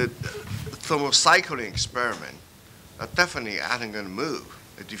do the thermocycling experiment, definitely atom going to move.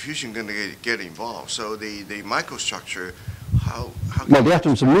 The diffusion going to get involved. So the microstructure, how well, the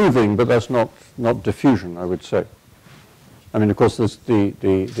atoms are moving, but that's not diffusion, I would say. I mean, of course, there's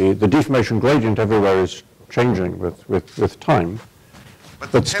the deformation gradient everywhere is changing with time.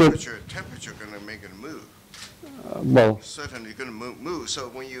 But the temperature going to make it move. Well, certainly going to move. So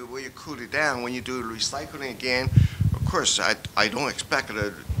when you cool it down, when you do recycling again, of course, I don't expect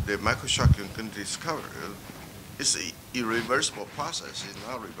the microstructure going to discover. It's an irreversible process. It's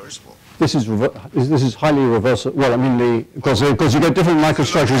not reversible. This is highly reversible. Well, I mean, because you get different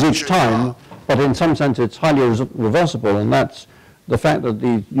microstructures each time, but in some sense it's highly reversible, and that's the fact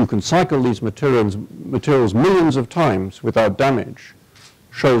that you can cycle these materials millions of times without damage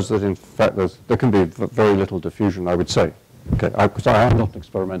shows that in fact there can be very little diffusion, I would say. Okay, because I am not an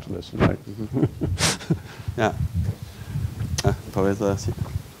experimentalist. Right? Yeah. Professor,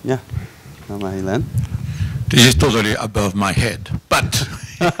 yeah, Mahilan. This is totally above my head, but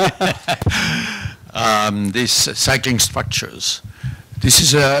these cycling structures,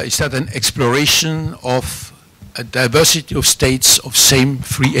 is that an exploration of a diversity of states of same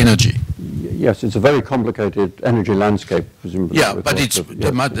free energy? Yes, it's a very complicated energy landscape, presumably. Yeah,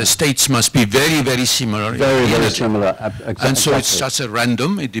 but the states must be very, very similar. Very similar. Exactly. And so it's just a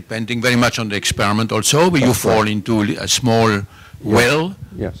random, depending very much on the experiment also, where you fall into a small well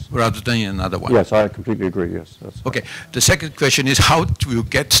rather than another one. Yes, I completely agree, yes. Okay, the second question is how do you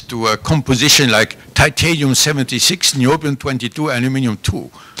get to a composition like titanium-76, niobium-22,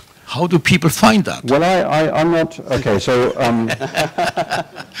 aluminum-2? How do people find that? Well, I'm not, okay, so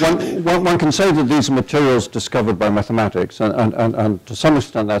one can say that these are materials discovered by mathematics, and to some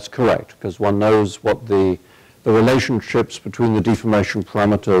extent that's correct, because one knows what the relationships between the deformation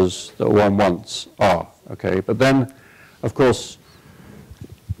parameters that one wants are, okay? But then, of course,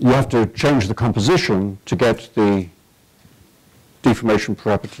 you have to change the composition to get the deformation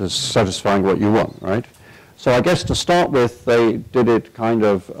parameters satisfying what you want, right? So I guess to start with, they did it kind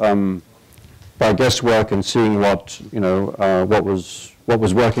of by guesswork and seeing what, you know, what was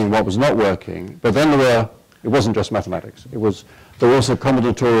working, what was not working. But then it wasn't just mathematics. There were also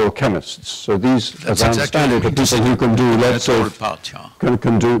combinatorial chemists. So these, as I understand it, are people who can do lots of,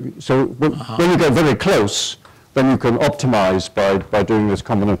 can do, so when you get very close, then you can optimize by doing this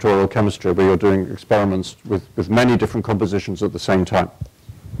combinatorial chemistry, where you're doing experiments with many different compositions at the same time.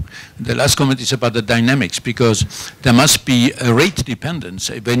 The last comment is about the dynamics, because there must be a rate dependence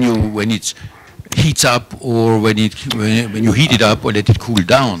when it heats up or when you heat it up or let it cool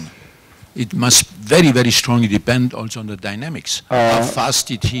down. it must very, very strongly depend also on the dynamics. How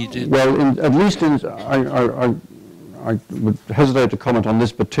fast it heated. Well, at least I would hesitate to comment on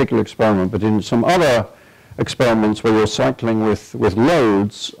this particular experiment, but in some other experiments where you're cycling with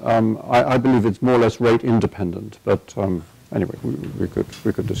loads, I believe it's more or less rate independent. But anyway, we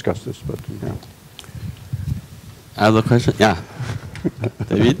could discuss this. But yeah. Other question? Yeah,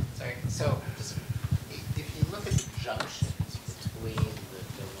 David. Sorry. So, if you look at the junctions between the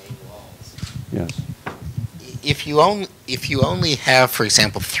domain walls, Yes. if you only have, for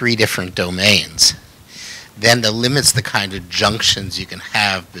example, 3 different domains, then that limits the kind of junctions you can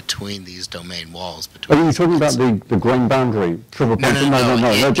have between these domain walls. Are you talking about the grain boundary? Triple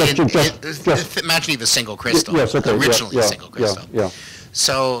No. Just imagine you have a single crystal. Yes, okay. Originally a single crystal. Yeah.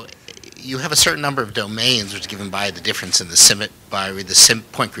 So you have a certain number of domains, which is given by the difference in the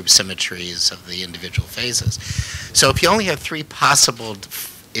point group symmetries of the individual phases. So if you only have 3 possible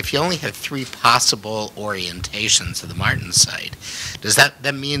orientations of the Martensite, does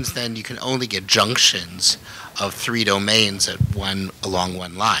that means then you can only get junctions of 3 domains along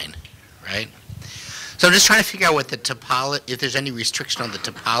one line, right? So I'm just trying to figure out what the topology, if there's any restriction on the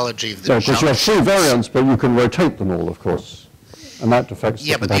topology of the junction. Because you have 3 variants, but you can rotate them all, of course, and that affects.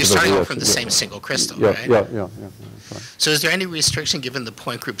 Yeah, but you're starting off from the same single crystal, right? Yeah. So is there any restriction given the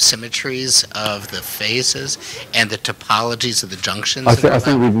point group symmetries of the phases and the topologies of the junctions? I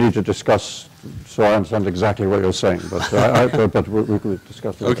think we'd need to discuss, so I understand exactly what you're saying, but but we could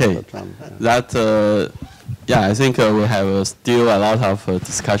discuss it. Okay, I think we have still a lot of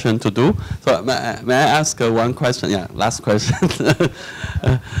discussion to do. So may I ask one question? Yeah, last question.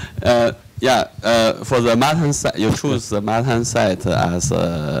 For the Martensite, you choose the Martensite as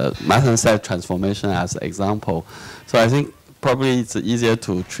Martensite transformation as example. So I think probably it's easier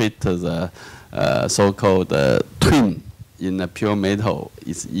to treat the so-called twin in a pure metal.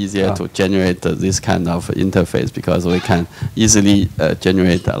 It's easier to generate this kind of interface because we can easily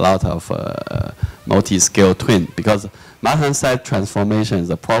generate a lot of multi-scale twin. Because Martensite transformation,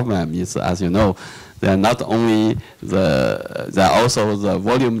 the problem is, as you know, they're not only they're also the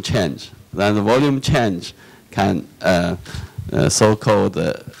volume change. Then the volume change can so-called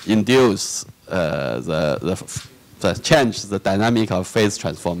induce change the dynamic of phase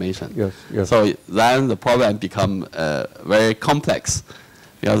transformation. Yes. So then the problem become very complex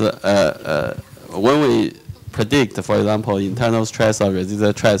because when we predict, for example, internal stress or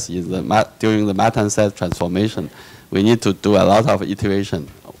residual stress during the Martensite transformation, we need to do a lot of iteration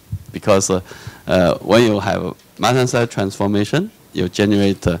because when you have Martensite transformation, you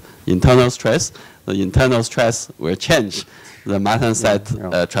generate internal stress. The internal stress will change the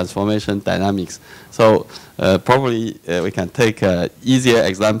Martensite transformation dynamics. So probably we can take an easier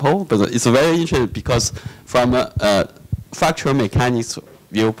example, but it's very interesting because from a fractal mechanics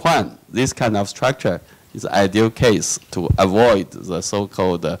viewpoint, this kind of structure is an ideal case to avoid the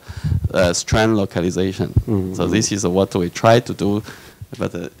so-called strand localization. Mm-hmm. So this is what we try to do,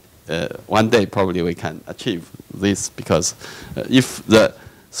 but one day probably we can achieve this because if the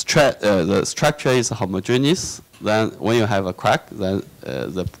structure is homogeneous, then when you have a crack, then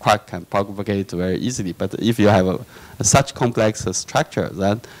the crack can propagate very easily. But if you have such complex structure,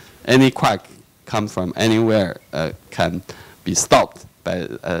 then any crack come from anywhere can be stopped by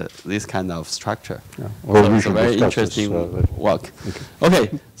this kind of structure. Yeah. Well, so it's a very interesting work.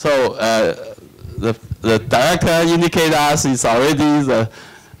 Okay, so the director indicated us it's already the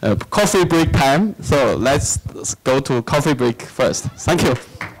coffee break time. So let's go to coffee break first. Thank you.